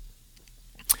curious,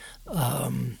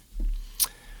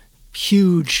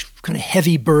 huge, kind of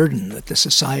heavy burden that the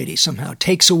society somehow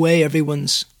takes away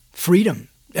everyone's freedom.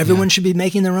 Everyone should be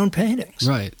making their own paintings.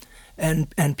 Right.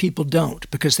 And people don't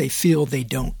because they feel they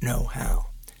don't know how.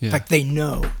 Yeah. In fact, they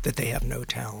know that they have no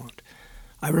talent.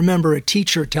 I remember a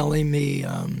teacher telling me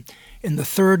in the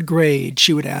 3rd grade,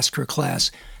 she would ask her class,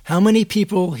 how many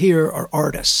people here are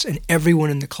artists? And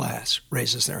everyone in the class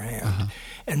raises their hand. Uh-huh.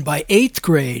 And by 8th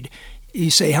grade,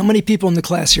 you say, how many people in the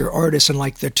class here are artists? And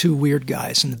like the 2 weird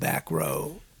guys in the back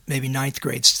row, maybe 9th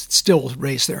grade, still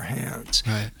raise their hands.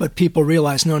 Right. But people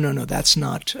realize, no, that's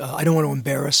not, I don't want to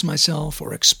embarrass myself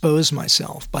or expose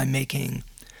myself by making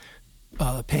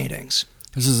paintings.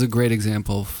 This is a great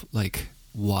example of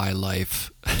why life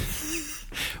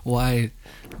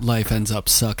ends up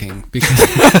sucking, because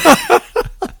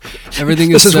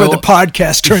everything is this is where the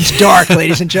podcast turns dark,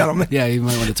 ladies and gentlemen. Yeah, you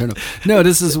might want to turn up. No,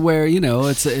 this is where,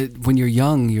 when you're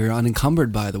young, you're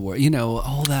unencumbered by the world.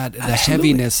 All that, the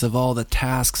heaviness of all the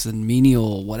tasks and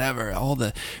menial, whatever, all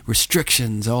the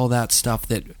restrictions, all that stuff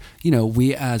that,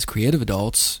 we as creative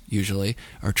adults usually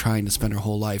are trying to spend our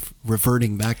whole life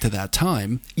reverting back to that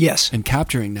time. Yes. And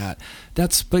capturing that.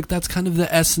 That's kind of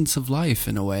the essence of life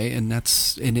in a way. And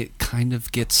it kind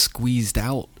of gets squeezed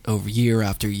out over year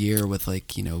after year with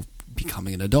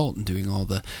becoming an adult and doing all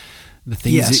the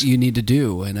things that you need to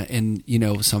do, and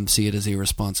some see it as a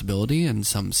responsibility, and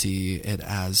some see it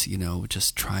as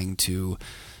just trying to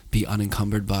be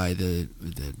unencumbered by the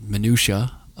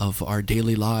minutia of our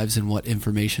daily lives and what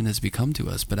information has become to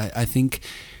us. But I think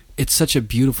it's such a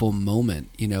beautiful moment,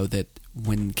 that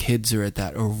when kids are at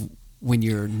that, or when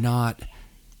you're not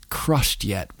crushed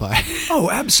yet by Oh,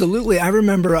 absolutely. I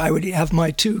remember I would have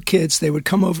my 2 kids, they would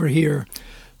come over here.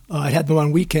 I'd have them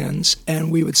on weekends,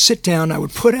 and we would sit down. I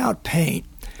would put out paint,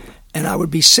 and I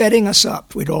would be setting us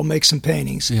up. We'd all make some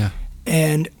paintings. Yeah.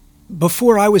 And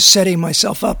before I was setting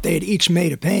myself up, they had each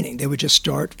made a painting. They would just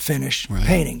start, finish,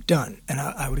 painting, done. And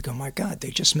I would go, my God,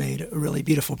 they just made a really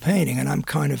beautiful painting, and I'm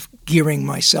kind of gearing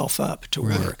myself up to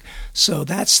work. So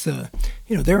that's they're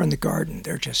in the garden.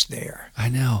 They're just there. I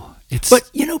know.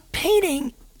 But,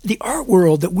 painting, the art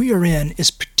world that we are in is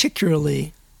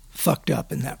particularly fucked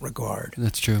up in that regard.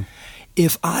 That's true.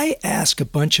 If I ask a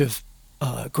bunch of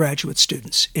graduate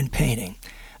students in painting,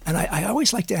 and I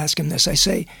always like to ask them this, I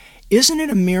say, isn't it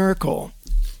a miracle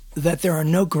that there are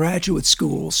no graduate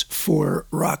schools for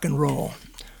rock and roll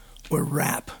or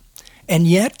rap, and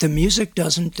yet the music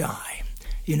doesn't die?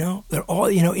 They're all,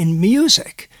 in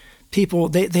music, people,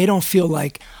 they don't feel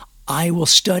like, I will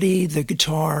study the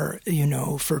guitar,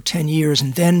 for 10 years,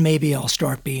 and then maybe I'll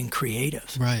start being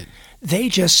creative. Right. They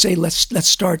just say, let's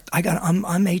start.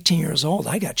 I'm 18 years old.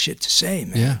 I got shit to say,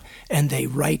 man. Yeah. And they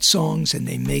write songs and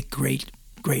they make great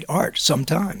art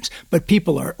sometimes. But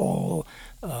people are all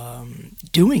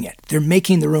doing it. They're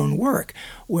making their own work.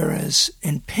 Whereas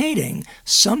in painting,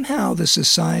 somehow the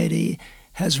society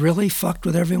has really fucked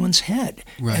with everyone's head.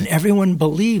 Right. And everyone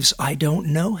believes, I don't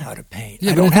know how to paint.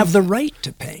 Yeah, I don't have the right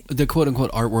to paint. The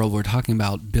quote-unquote art world we're talking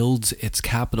about builds its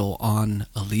capital on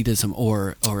elitism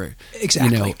or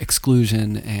exactly.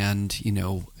 Exclusion, and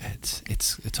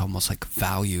it's almost like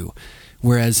value.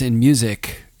 Whereas in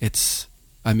music,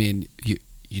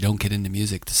 you don't get into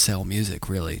music to sell music,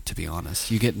 really, to be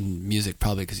honest. You get in music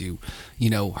probably because you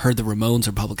heard the Ramones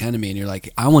or Public Enemy, and you're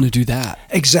like, I want to do that.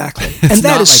 Exactly. And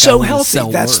that is so healthy.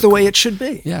 That's the way it should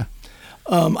be. Yeah.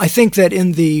 I think that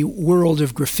in the world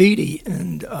of graffiti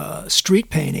and street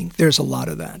painting, there's a lot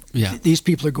of that. Yeah. These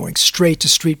people are going straight to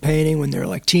street painting when they're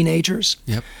like teenagers.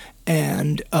 Yep.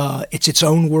 And it's its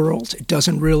own world. It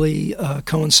doesn't really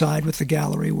coincide with the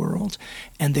gallery world.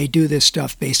 And they do this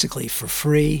stuff basically for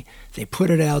free. They put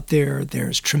it out there.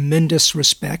 There's tremendous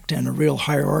respect and a real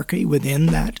hierarchy within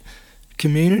that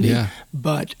community. Yeah.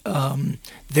 But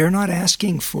they're not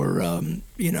asking for,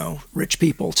 rich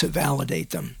people to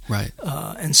validate them. Right.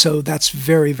 And so that's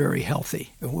very, very healthy.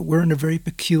 We're in a very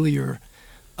peculiar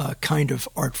kind of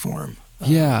art form.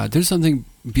 Yeah, there's something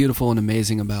beautiful and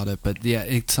amazing about it, but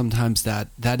sometimes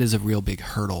that is a real big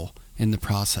hurdle in the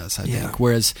process, I think.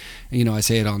 Whereas, I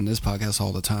say it on this podcast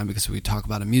all the time because we talk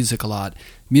about music a lot.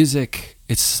 Music,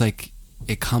 it's like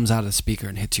it comes out of the speaker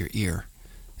and hits your ear,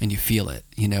 and you feel it,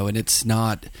 and it's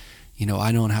not,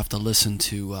 I don't have to listen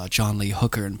to John Lee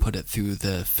Hooker and put it through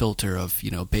the filter of,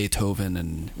 Beethoven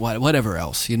and whatever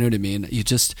else, you know what I mean?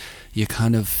 You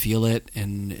kind of feel it,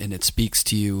 and it speaks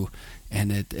to you,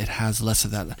 and it has less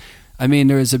of that. I mean,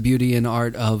 there is a beauty in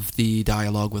art of the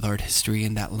dialogue with art history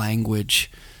and that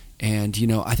language. And,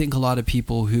 I think a lot of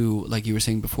people who, like you were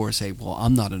saying before, say, well,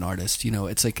 I'm not an artist.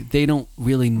 It's like they don't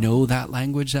really know that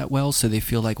language that well. So they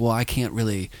feel like, well, I can't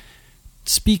really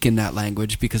speak in that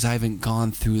language because I haven't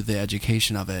gone through the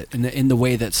education of it. In the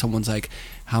way that someone's like,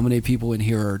 how many people in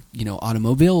here are,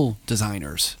 automobile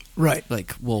designers? Right.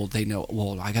 Like, well, they know,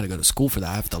 well, I got to go to school for that.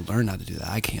 I have to learn how to do that.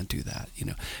 I can't do that.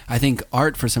 I think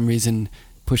art, for some reason,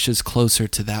 pushes closer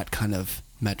to that kind of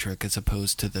metric as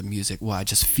opposed to the music. Well, I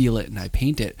just feel it and I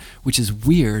paint it, which is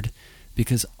weird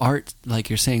because art, like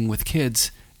you're saying with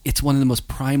kids, it's one of the most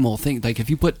primal things. Like if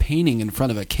you put painting in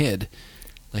front of a kid,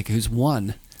 like who's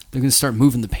one, they're going to start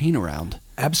moving the paint around.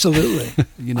 Absolutely.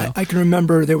 I can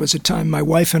remember there was a time my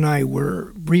wife and I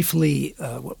were briefly,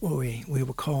 we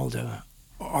were called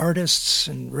artists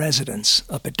in residence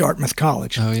up at Dartmouth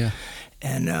College. Oh, yeah.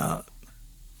 And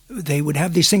they would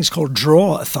have these things called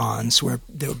draw-a-thons where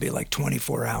there would be like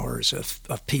 24 hours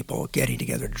of people getting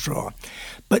together to draw.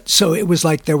 But so it was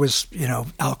like there was,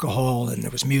 alcohol and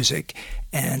there was music.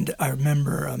 And I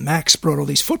remember Max brought all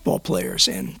these football players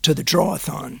in to the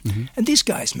draw-a-thon. Mm-hmm. And these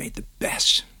guys made the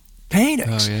best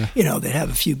paintings. Oh, yeah. They'd have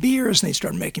a few beers and they'd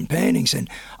start making paintings. And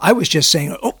I was just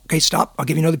saying, oh, okay, stop. I'll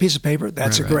give you another piece of paper.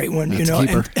 That's a great one, That's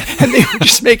and they were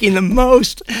just making the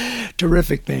most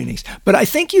terrific paintings. But I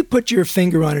think you put your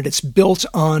finger on it. It's built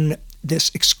on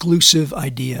this exclusive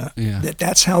idea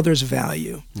that's how there's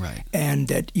value. Right. And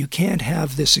that you can't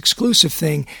have this exclusive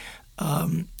thing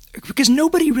because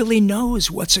nobody really knows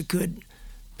what's a good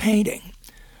painting.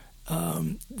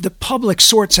 The public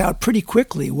sorts out pretty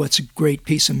quickly what's a great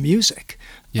piece of music.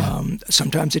 Yeah.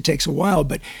 Sometimes it takes a while,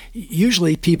 but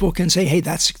usually people can say, hey,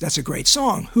 that's a great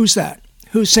song. Who's that?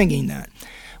 Who's singing that?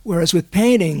 Whereas with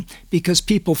painting, because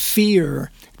people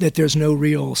fear that there's no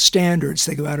real standards,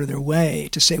 they go out of their way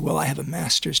to say, well, I have a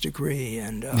master's degree,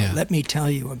 and let me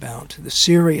tell you about the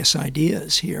serious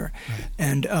ideas here. Right.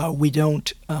 And we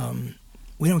don't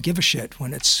give a shit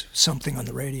when it's something on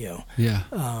the radio. Yeah.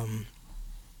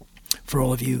 For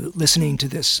all of you listening to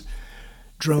this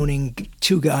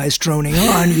two guys droning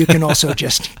on, you can also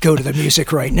just go to the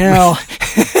music right now.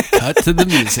 Cut to the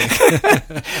music.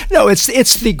 No,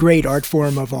 it's the great art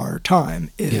form of our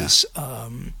time is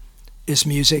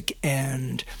music,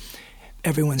 and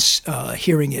everyone's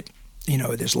hearing it.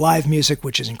 There's live music,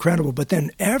 which is incredible, but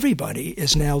then everybody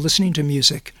is now listening to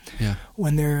music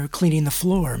when they're cleaning the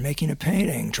floor, making a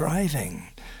painting, driving.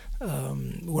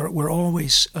 We're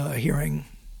always hearing.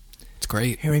 It's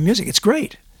great. Hearing music. It's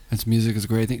great. Music is a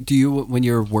great thing. Do you, when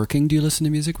you're working, do you listen to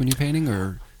music when you're painting?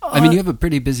 Or you have a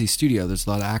pretty busy studio. There's a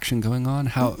lot of action going on.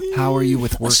 How are you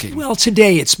with working? Well,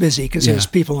 today it's busy because there's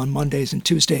people on Mondays and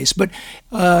Tuesdays. But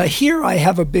here I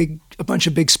have a bunch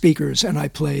of big speakers, and I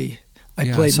play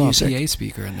music. I saw a PA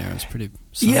speaker in there. It's pretty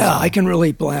sizable. Yeah, I can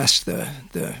really blast the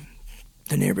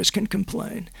neighbors can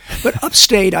complain. But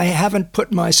upstate, I haven't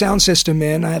put my sound system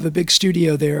in. I have a big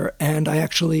studio there, and I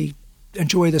actually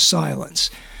enjoy the silence.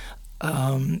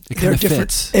 It kind of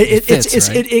fits.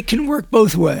 It can work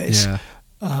both ways. Yeah.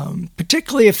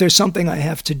 Particularly if there's something I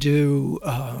have to do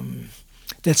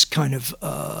that's kind of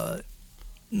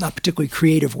not particularly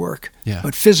creative work,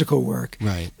 but physical work.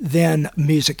 Right. Then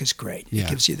music is great. Yeah. It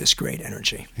gives you this great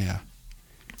energy. Yeah.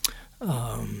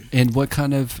 And what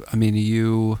kind of?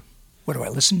 What do I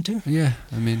listen to? Yeah.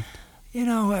 Everything?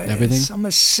 I'm a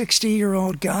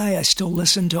 60-year-old guy. I still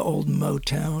listen to old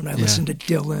Motown. I listen to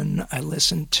Dylan. I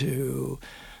listen to...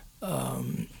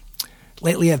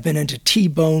 lately I've been into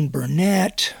T-Bone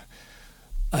Burnett.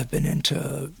 I've been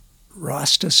into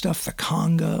Rasta stuff, the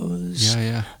Congos.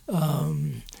 Yeah.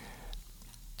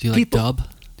 Do you like dub?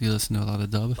 Do you listen to a lot of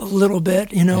dub? A little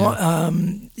bit,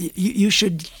 you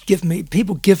should give me...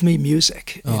 People give me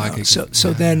music. Oh, I could...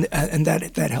 So then... And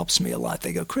that helps me a lot.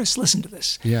 They go, Chris, listen to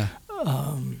this. Yeah.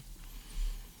 I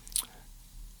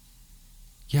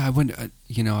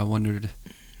wondered,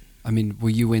 were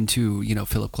you into,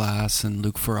 Philip Glass and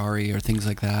Luke Ferrari or things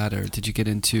like that, or did you get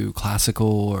into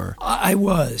classical or... I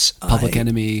was. Public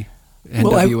Enemy,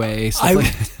 NWA, stuff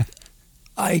like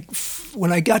that?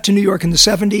 When I got to New York in the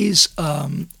 70s,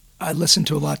 I listened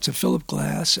to lots of Philip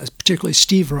Glass, particularly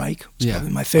Steve Reich. Was probably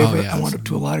my favorite. I went up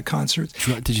to a lot of concerts.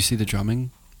 Did you see the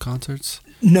drumming concerts?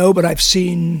 No, but I've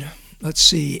seen...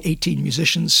 18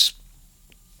 musicians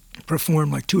perform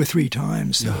like 2 or 3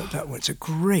 times. That was a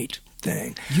great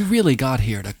thing. You really got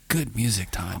here at a good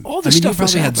music time. All the stuff you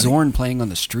was probably had happening. Zorn playing on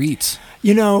the streets.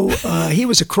 You know, he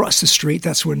was across the street.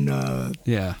 That's when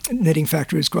Yeah. Knitting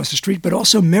Factory was across the street. But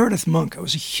also Meredith Monk. I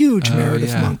was a huge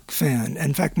Meredith yeah. Monk fan.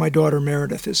 In fact, my daughter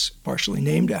Meredith is partially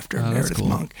named after Oh, that's Meredith cool.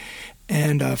 Monk.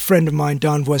 And a friend of mine,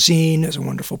 Don Voisin, is a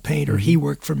wonderful painter. Mm-hmm. He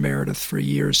worked for Meredith for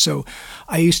years. So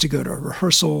I used to go to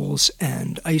rehearsals,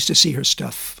 and I used to see her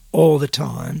stuff all the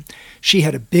time. She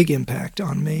had a big impact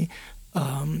on me.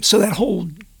 So that whole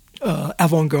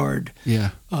avant-garde Yeah.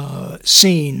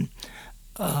 scene,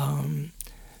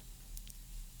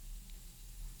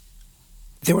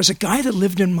 there was a guy that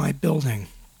lived in my building.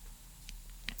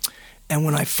 And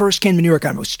when I first came to New York,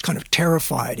 I was kind of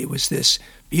terrified. He was this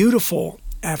beautiful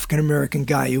African-American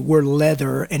guy who wore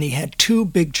leather, and he had 2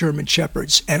 big German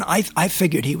shepherds. And I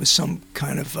figured he was some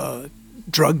kind of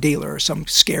drug dealer or some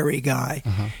scary guy.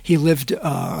 Uh-huh. He lived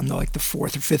on the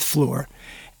 4th or 5th floor,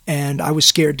 and I was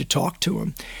scared to talk to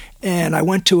him. And I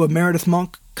went to a Meredith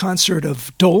Monk concert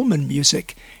of Dolman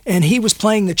music, and he was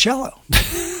playing the cello.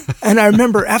 And I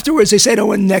remember afterwards they said,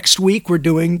 "Oh, and next week we're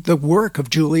doing the work of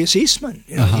Julius Eastman,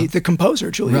 the composer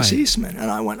Julius Right. Eastman."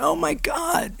 And I went, "Oh my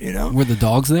God!" Were the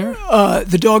dogs there?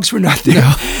 The dogs were not there.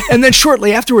 No. And then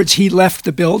shortly afterwards, he left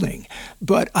the building.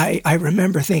 But I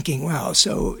remember thinking, wow,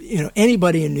 so,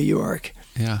 anybody in New York,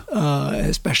 Yeah.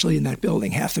 especially in that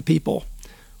building, half the people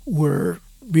were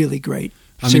really great.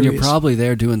 I mean, you're serious. probably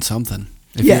there doing something.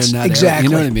 If Yes, you're in that area, exactly. you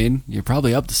know what I mean? You're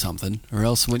probably up to something, or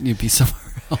else wouldn't you be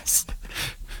somewhere else?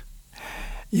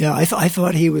 Yeah, I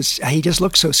thought he just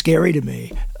looked so scary to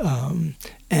me.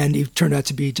 And he turned out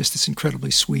to be just this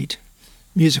incredibly sweet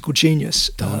musical genius.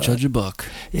 Don't judge a book.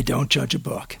 You don't judge a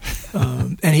book.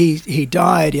 And he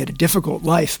died. He had a difficult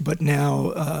life, but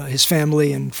now his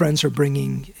family and friends are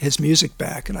bringing his music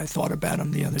back, and I thought about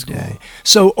him the other day.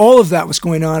 So all of that was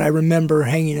going on. I remember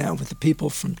hanging out with the people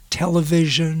from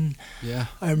television. Yeah.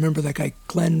 I remember that guy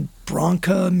Glenn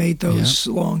Branca made those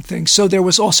long things. So there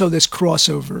was also this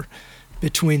crossover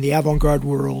between the avant-garde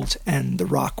world and the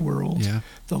rock world. Yeah.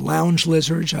 The Lounge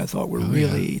Lizards, I thought were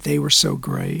they were so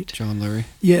great. John Lurie.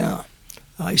 Yeah.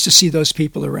 I used to see those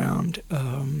people around,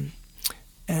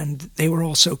 and they were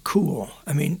all so cool.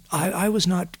 I mean, I was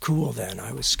not cool then.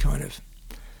 I was kind of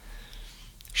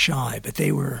shy, but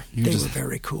they were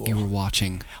very cool. You were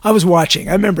watching. I was watching.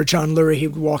 I remember John Lurie, he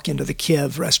would walk into the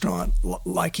Kiev restaurant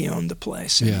like he owned the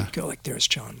place, and he'd go like, "There's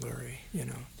John Lurie,"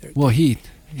 Well,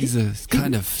 he's a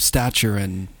kind of stature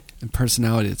and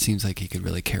personality. It seems like he could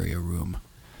really carry a room.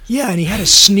 Yeah, and he had a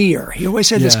sneer. He always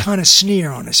had this Yeah. kind of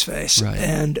sneer on his face. Right.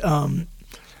 And,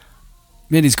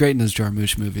 Man, he's great in those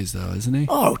Jarmusch movies, though, isn't he?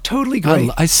 oh, totally great.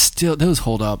 I still, those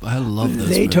hold up. I love those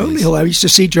They movies. totally hold. I used to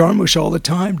see Jarmusch all the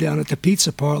time down at the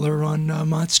pizza parlor on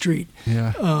Mott Street.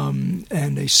 Yeah.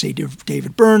 And I see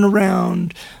David Byrne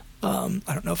around. I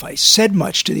don't know if I said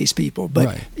much to these people, but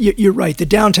Right. You're right. The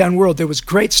downtown world, there was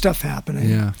great stuff happening.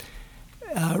 Yeah.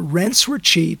 Rents were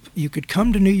cheap. You could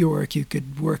come to New York. You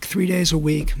could work 3 days a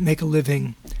week, make a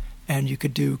living, and you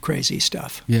could do crazy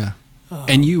stuff. Yeah.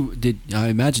 And I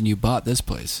imagine you bought this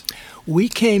place. We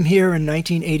came here in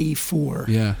 1984.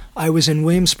 Yeah. I was in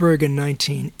Williamsburg in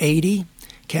 1980.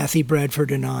 Kathy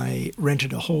Bradford and I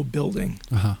rented a whole building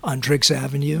on Driggs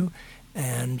Avenue,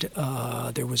 and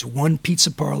there was one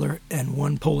pizza parlor and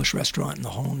one Polish restaurant in the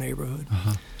whole neighborhood.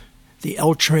 The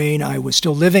L Train, I was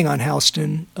still living on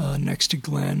Houston next to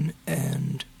Glenn,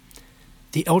 and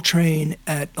the L Train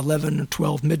at 11 or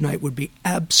 12 midnight would be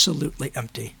absolutely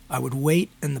empty. I would wait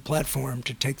in the platform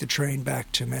to take the train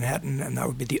back to Manhattan, and I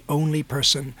would be the only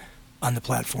person on the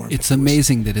platform. It's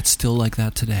amazing that it's still like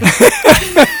that today.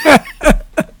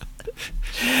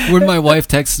 When my wife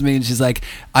texts me and she's like,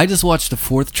 "I just watched the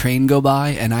 4th train go by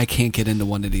and I can't get into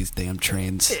one of these damn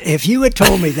trains." If you had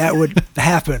told me that would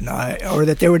happen, or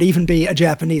that there would even be a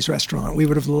Japanese restaurant, we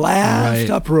would have laughed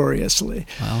uproariously.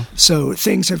 Wow. So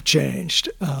things have changed.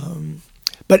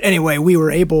 But anyway, we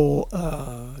were able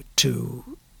to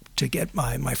get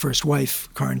my first wife,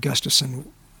 Karen Gustafson,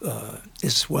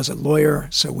 was a lawyer,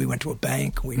 so we went to a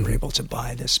bank. We were able to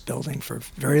buy this building for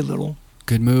very little.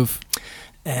 Good move.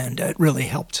 And it really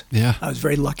helped. Yeah. I was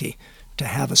very lucky to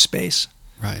have a space.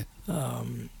 Right.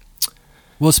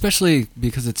 Well, especially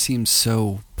because it seems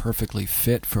so perfectly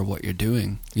fit for what you're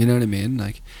doing. You know what I mean?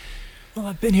 Like, well,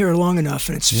 I've been here long enough,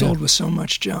 and it's filled with so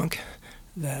much junk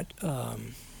that...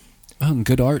 and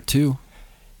good art, too.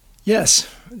 Yes.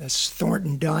 That's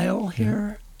Thornton Dial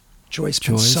here. Joyce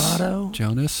Pensato.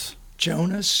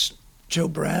 Jonas. Joe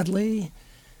Bradley.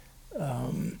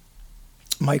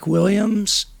 Mike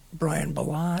Williams. Brian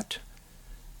Balat.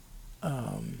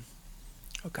 Oh,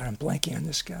 God, I'm blanking on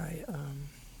this guy.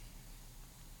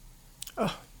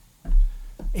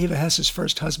 Eva Hess's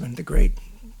first husband, the great,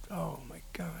 oh my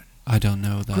God. I don't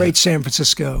know that. Great San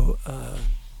Francisco,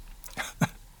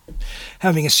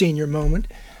 having a senior moment.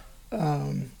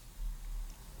 Yeah,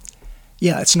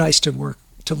 it's nice to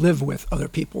live with other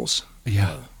people's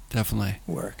definitely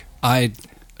work.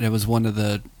 It was one of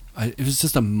the, it was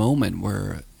just a moment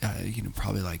where,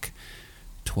 probably like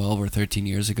 12 or 13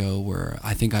 years ago where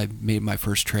I think I made my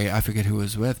first trade. I forget who it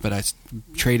was with, but I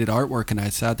traded artwork and I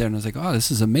sat there and I was like, oh,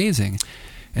 this is amazing.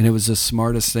 And it was the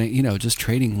smartest thing, just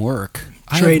trading work.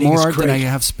 Trading I have more is art great. than I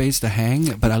have space to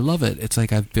hang, but I love it. It's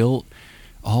like I've built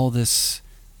all this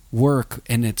work,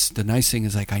 and the nice thing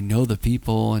is like I know the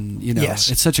people, and Yes.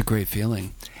 it's such a great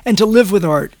feeling. And to live with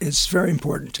art is very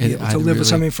important, to be able to live with really-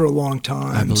 something for a long I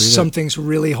time. believe Some it. things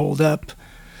really hold up.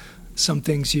 Some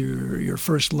things your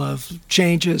first love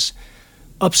changes.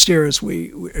 Upstairs,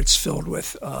 it's filled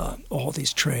with all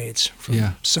these trades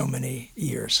from so many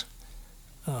years.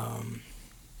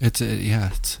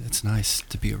 It's nice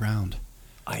to be around.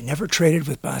 I never traded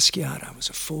with Basquiat. I was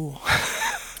a fool.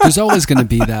 There's always going to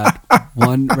be that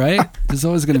one, right? There's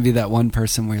always going to be that one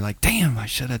person where you're like, damn, I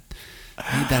should have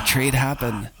made that trade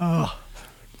happen. Oh.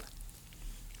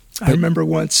 I remember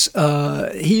once,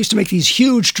 he used to make these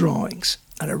huge drawings,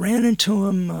 and I ran into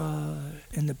him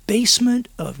in the basement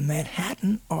of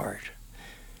Manhattan Art.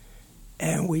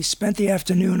 And we spent the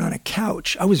afternoon on a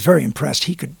couch. I was very impressed.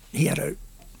 He had a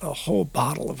whole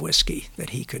bottle of whiskey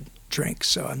that he could drink,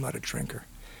 so I'm not a drinker.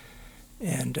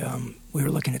 And we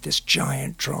were looking at this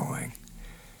giant drawing.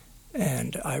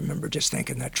 And I remember just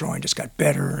thinking that drawing just got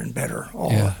better and better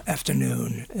all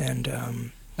afternoon.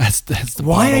 And That's the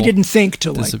why I bottle didn't think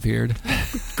to disappeared.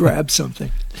 grab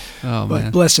something. Oh But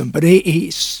man, bless him. But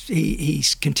he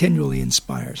continually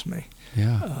inspires me.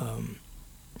 yeah.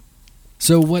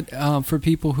 So what for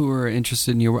people who are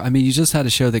interested in your work? I mean, you just had a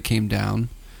show that came down,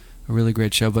 a really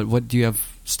great show. But what do you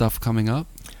have stuff coming up?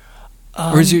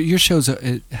 Or is your show's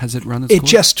has it run its It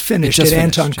course? just finished It just at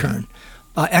finished, Anton yeah. Kern.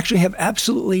 I actually have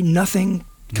absolutely nothing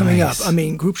coming Nice. up. I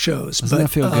mean, group shows. Doesn't but, that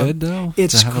feel good though?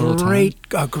 It's to have a little time?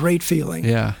 a great feeling.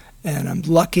 Yeah. And I'm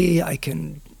lucky I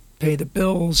can pay the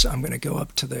bills. I'm going to go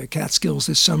up to the Catskills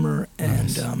this summer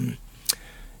and Nice.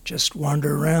 just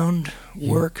wander around,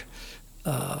 work.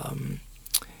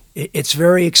 It's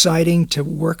very exciting to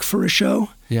work for a show.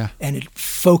 Yeah. And it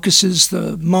focuses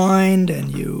the mind,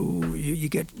 and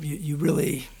you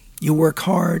really work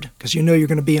hard because you know you're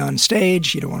going to be on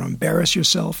stage. You don't want to embarrass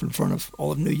yourself in front of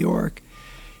all of New York.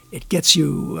 It gets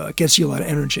you a lot of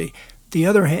energy.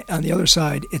 On the other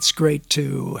side, it's great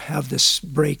to have this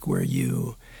break where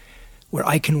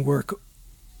I can work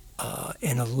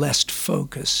in a less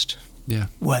focused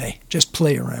way. Just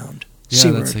play around,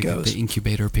 see where that's it like goes. the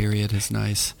incubator period is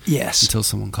nice. Yes, Until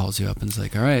someone calls you up and is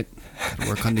like, all right, gotta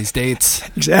work on these dates.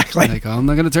 exactly. Like, oh, I'm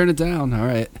not going to turn it down. All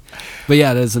right. But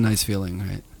yeah, it is a nice feeling,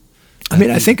 right? I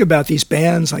mean, I think about these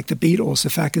bands like the Beatles, the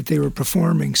fact that they were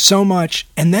performing so much,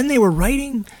 and then they were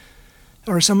writing,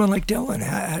 or someone like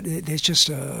Dylan. There's just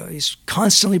he's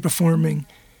constantly performing,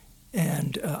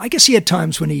 and I guess he had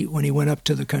times when he went up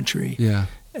to the country,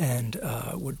 and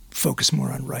would focus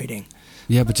more on writing.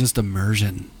 Yeah, but just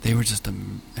immersion. They were just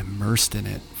immersed in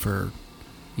it for,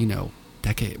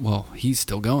 decade. Well, he's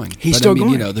still going. He's still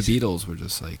going. The Beatles were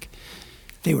just like,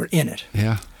 They were in it.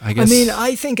 yeah. I guess. I mean,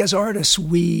 I think as artists,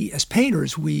 as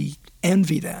painters, we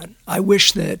envy that. I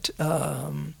wish that,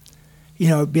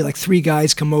 it'd be like three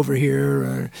guys come over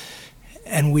here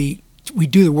and we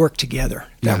do the work together.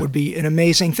 That would be an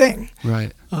amazing thing.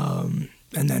 Right.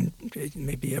 And then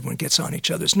maybe everyone gets on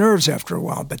each other's nerves after a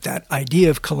while. But that idea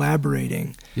of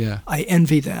collaborating, I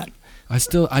envy that.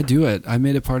 I do it. I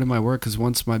made it part of my work because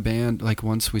once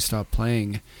we stopped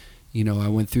playing, I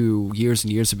went through years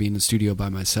and years of being in the studio by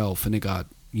myself, and it got,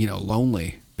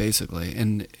 lonely, basically.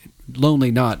 And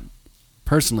lonely not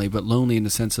personally, but lonely in the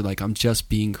sense that, like, I'm just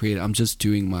being creative. I'm just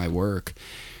doing my work.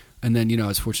 And then, I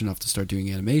was fortunate enough to start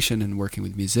doing animation and working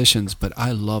with musicians, but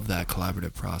I love that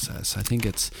collaborative process. I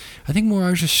think more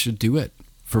artists should do it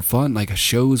for fun, like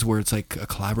shows where it's like a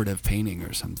collaborative painting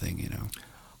or something,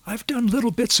 I've done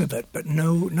little bits of it, but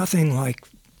nothing like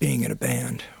being in a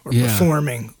band or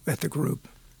performing at the group.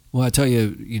 Well, I tell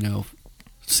you,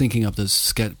 syncing up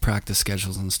those practice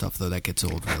schedules and stuff, though, that gets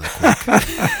old really quick.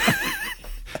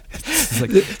 It's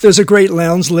like, there's a great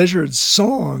Lounge Lizards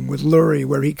song with Lurie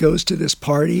where he goes to this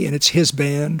party and it's his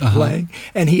band playing.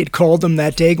 And he had called them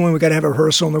that day going, we got to have a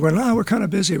rehearsal. And they're going, we're kind of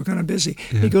busy.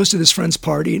 Yeah. He goes to this friend's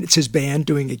party and it's his band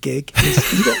doing a gig.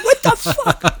 You go, what the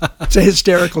fuck? It's a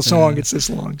hysterical song. It's this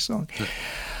long song.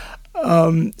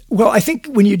 Well, I think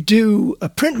when you do a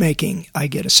printmaking, I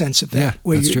get a sense of that. Yeah,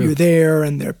 where that's true. you're there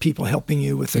and there are people helping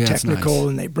you with the Yeah, it's technical, nice.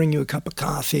 and they bring you a cup of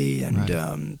coffee, and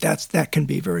Right. that can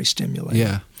be very stimulating.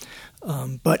 Yeah.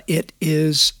 But it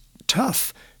is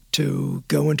tough to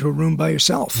go into a room by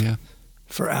yourself Yeah.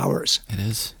 for hours. It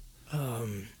is.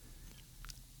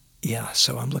 Yeah,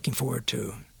 so I'm looking forward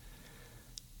to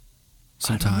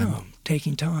Some I don't time. know,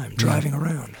 taking time, driving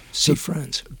around, see So-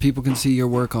 friends. People can see your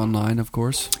work online, of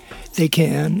course. They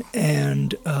can,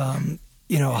 and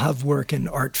I'll have work in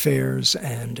art fairs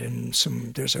and in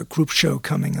some. There's a group show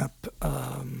coming up.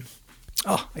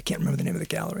 I can't remember the name of the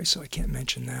gallery, so I can't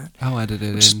mention that. I'll edit it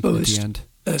in at Supposed- the end.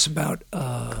 It's about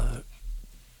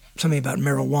something about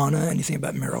marijuana, anything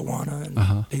about marijuana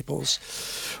and people's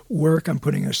work. I'm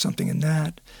putting something in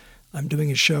that. I'm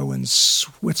doing a show in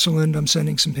Switzerland. I'm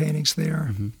sending some paintings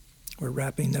there. Mm-hmm. We're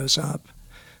wrapping those up.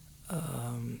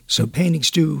 So paintings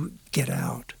do get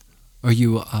out. Are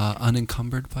you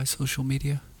unencumbered by social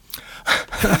media?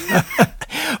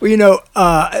 Well,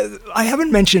 I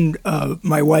haven't mentioned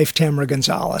my wife, Tamara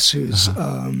Gonzalez, who's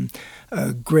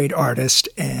a great artist,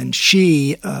 and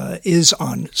she is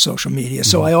on social media.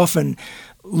 So I often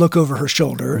look over her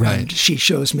shoulder, Right. and she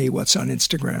shows me what's on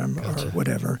Instagram or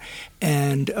whatever.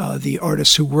 And the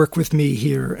artists who work with me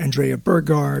here, Andrea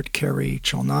Burgard, Kerry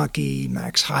Cholnacki,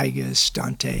 Max Heiges,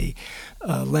 Dante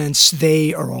Lentz,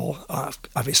 they are all,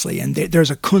 obviously, and there's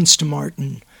a Kunst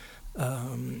Martin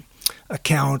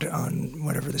account on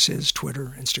whatever this is,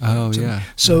 Twitter, Instagram. Oh, something. yeah.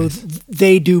 So Nice.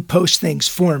 they do post things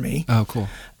for me. Oh, cool.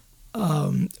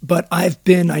 But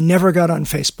I never got on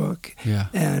Facebook. Yeah.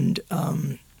 And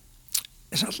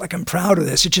it's not like I'm proud of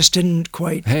this. It just didn't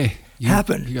quite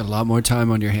happen. You got a lot more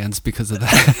time on your hands because of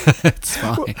that. It's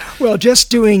fine. Well, just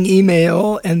doing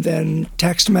email and then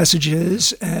text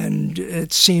messages, and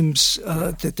it seems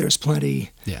that there's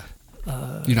plenty Yeah.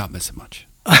 You're not missing much.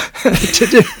 to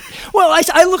do. Well,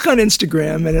 I look on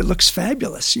Instagram, and it looks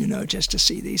fabulous, just to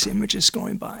see these images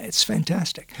going by. It's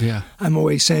fantastic. Yeah. I'm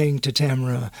always saying to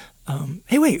Tamara,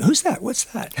 hey, wait, who's that? What's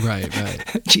that? Right.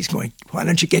 She's going, why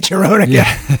don't you get your own again?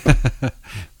 Yeah.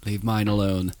 Leave mine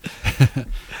alone.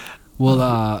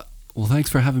 Well, thanks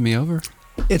for having me over.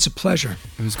 It's a pleasure.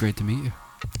 It was great to meet you.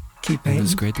 Keep It painting,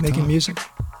 was great to making talk. music.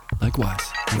 Likewise.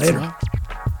 Thanks Later. a lot.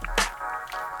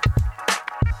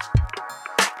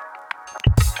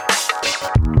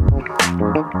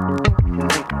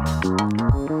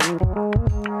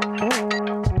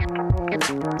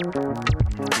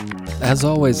 As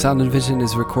always, Sound and Vision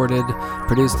is recorded,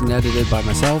 produced, and edited by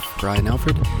myself, Brian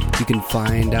Alfred. You can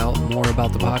find out more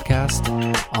about the podcast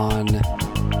on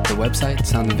the website,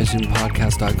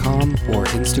 soundandvisionpodcast.com, or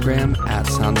Instagram at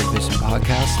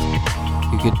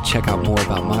soundandvisionpodcast. You could check out more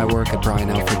about my work at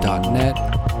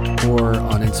brianalfred.net or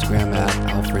on Instagram at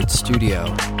alfredstudio.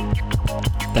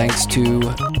 Thanks to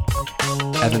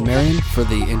Evan Marion for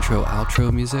the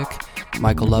intro-outro music,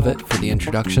 Michael Lovett for the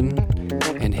introduction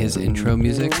and his intro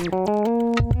music.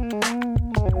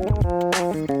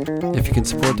 If you can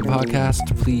support the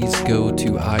podcast, please go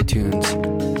to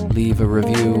iTunes, leave a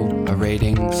review, a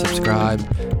rating, subscribe,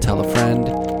 tell a friend,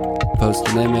 post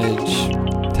an image,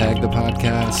 tag the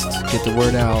podcast, get the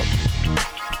word out.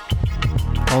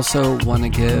 Also want to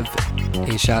give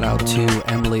a shout out to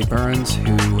Emily Burns,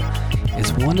 who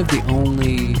is one of the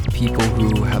only people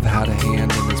who have had a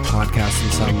hand in this podcast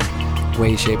in some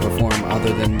way, shape, or form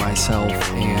other than myself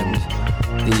and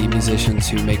the musicians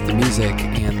who make the music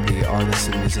and the artists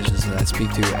and musicians that I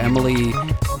speak to. Emily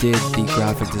did the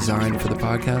graphic design for the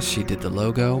podcast. She did the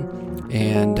logo,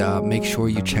 and make sure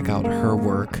you check out her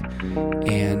work.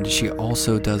 And she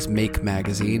also does Make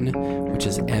Magazine, which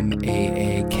is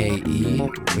M-A-A-K-E,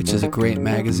 which is a great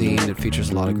magazine. It features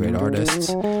a lot of great artists,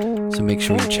 so make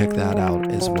sure you check that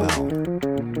out as well.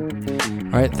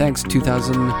 All right, thanks.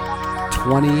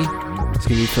 2020 is going to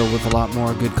be filled with a lot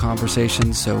more good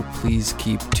conversations, so please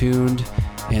keep tuned,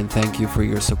 and thank you for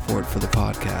your support for the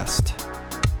podcast.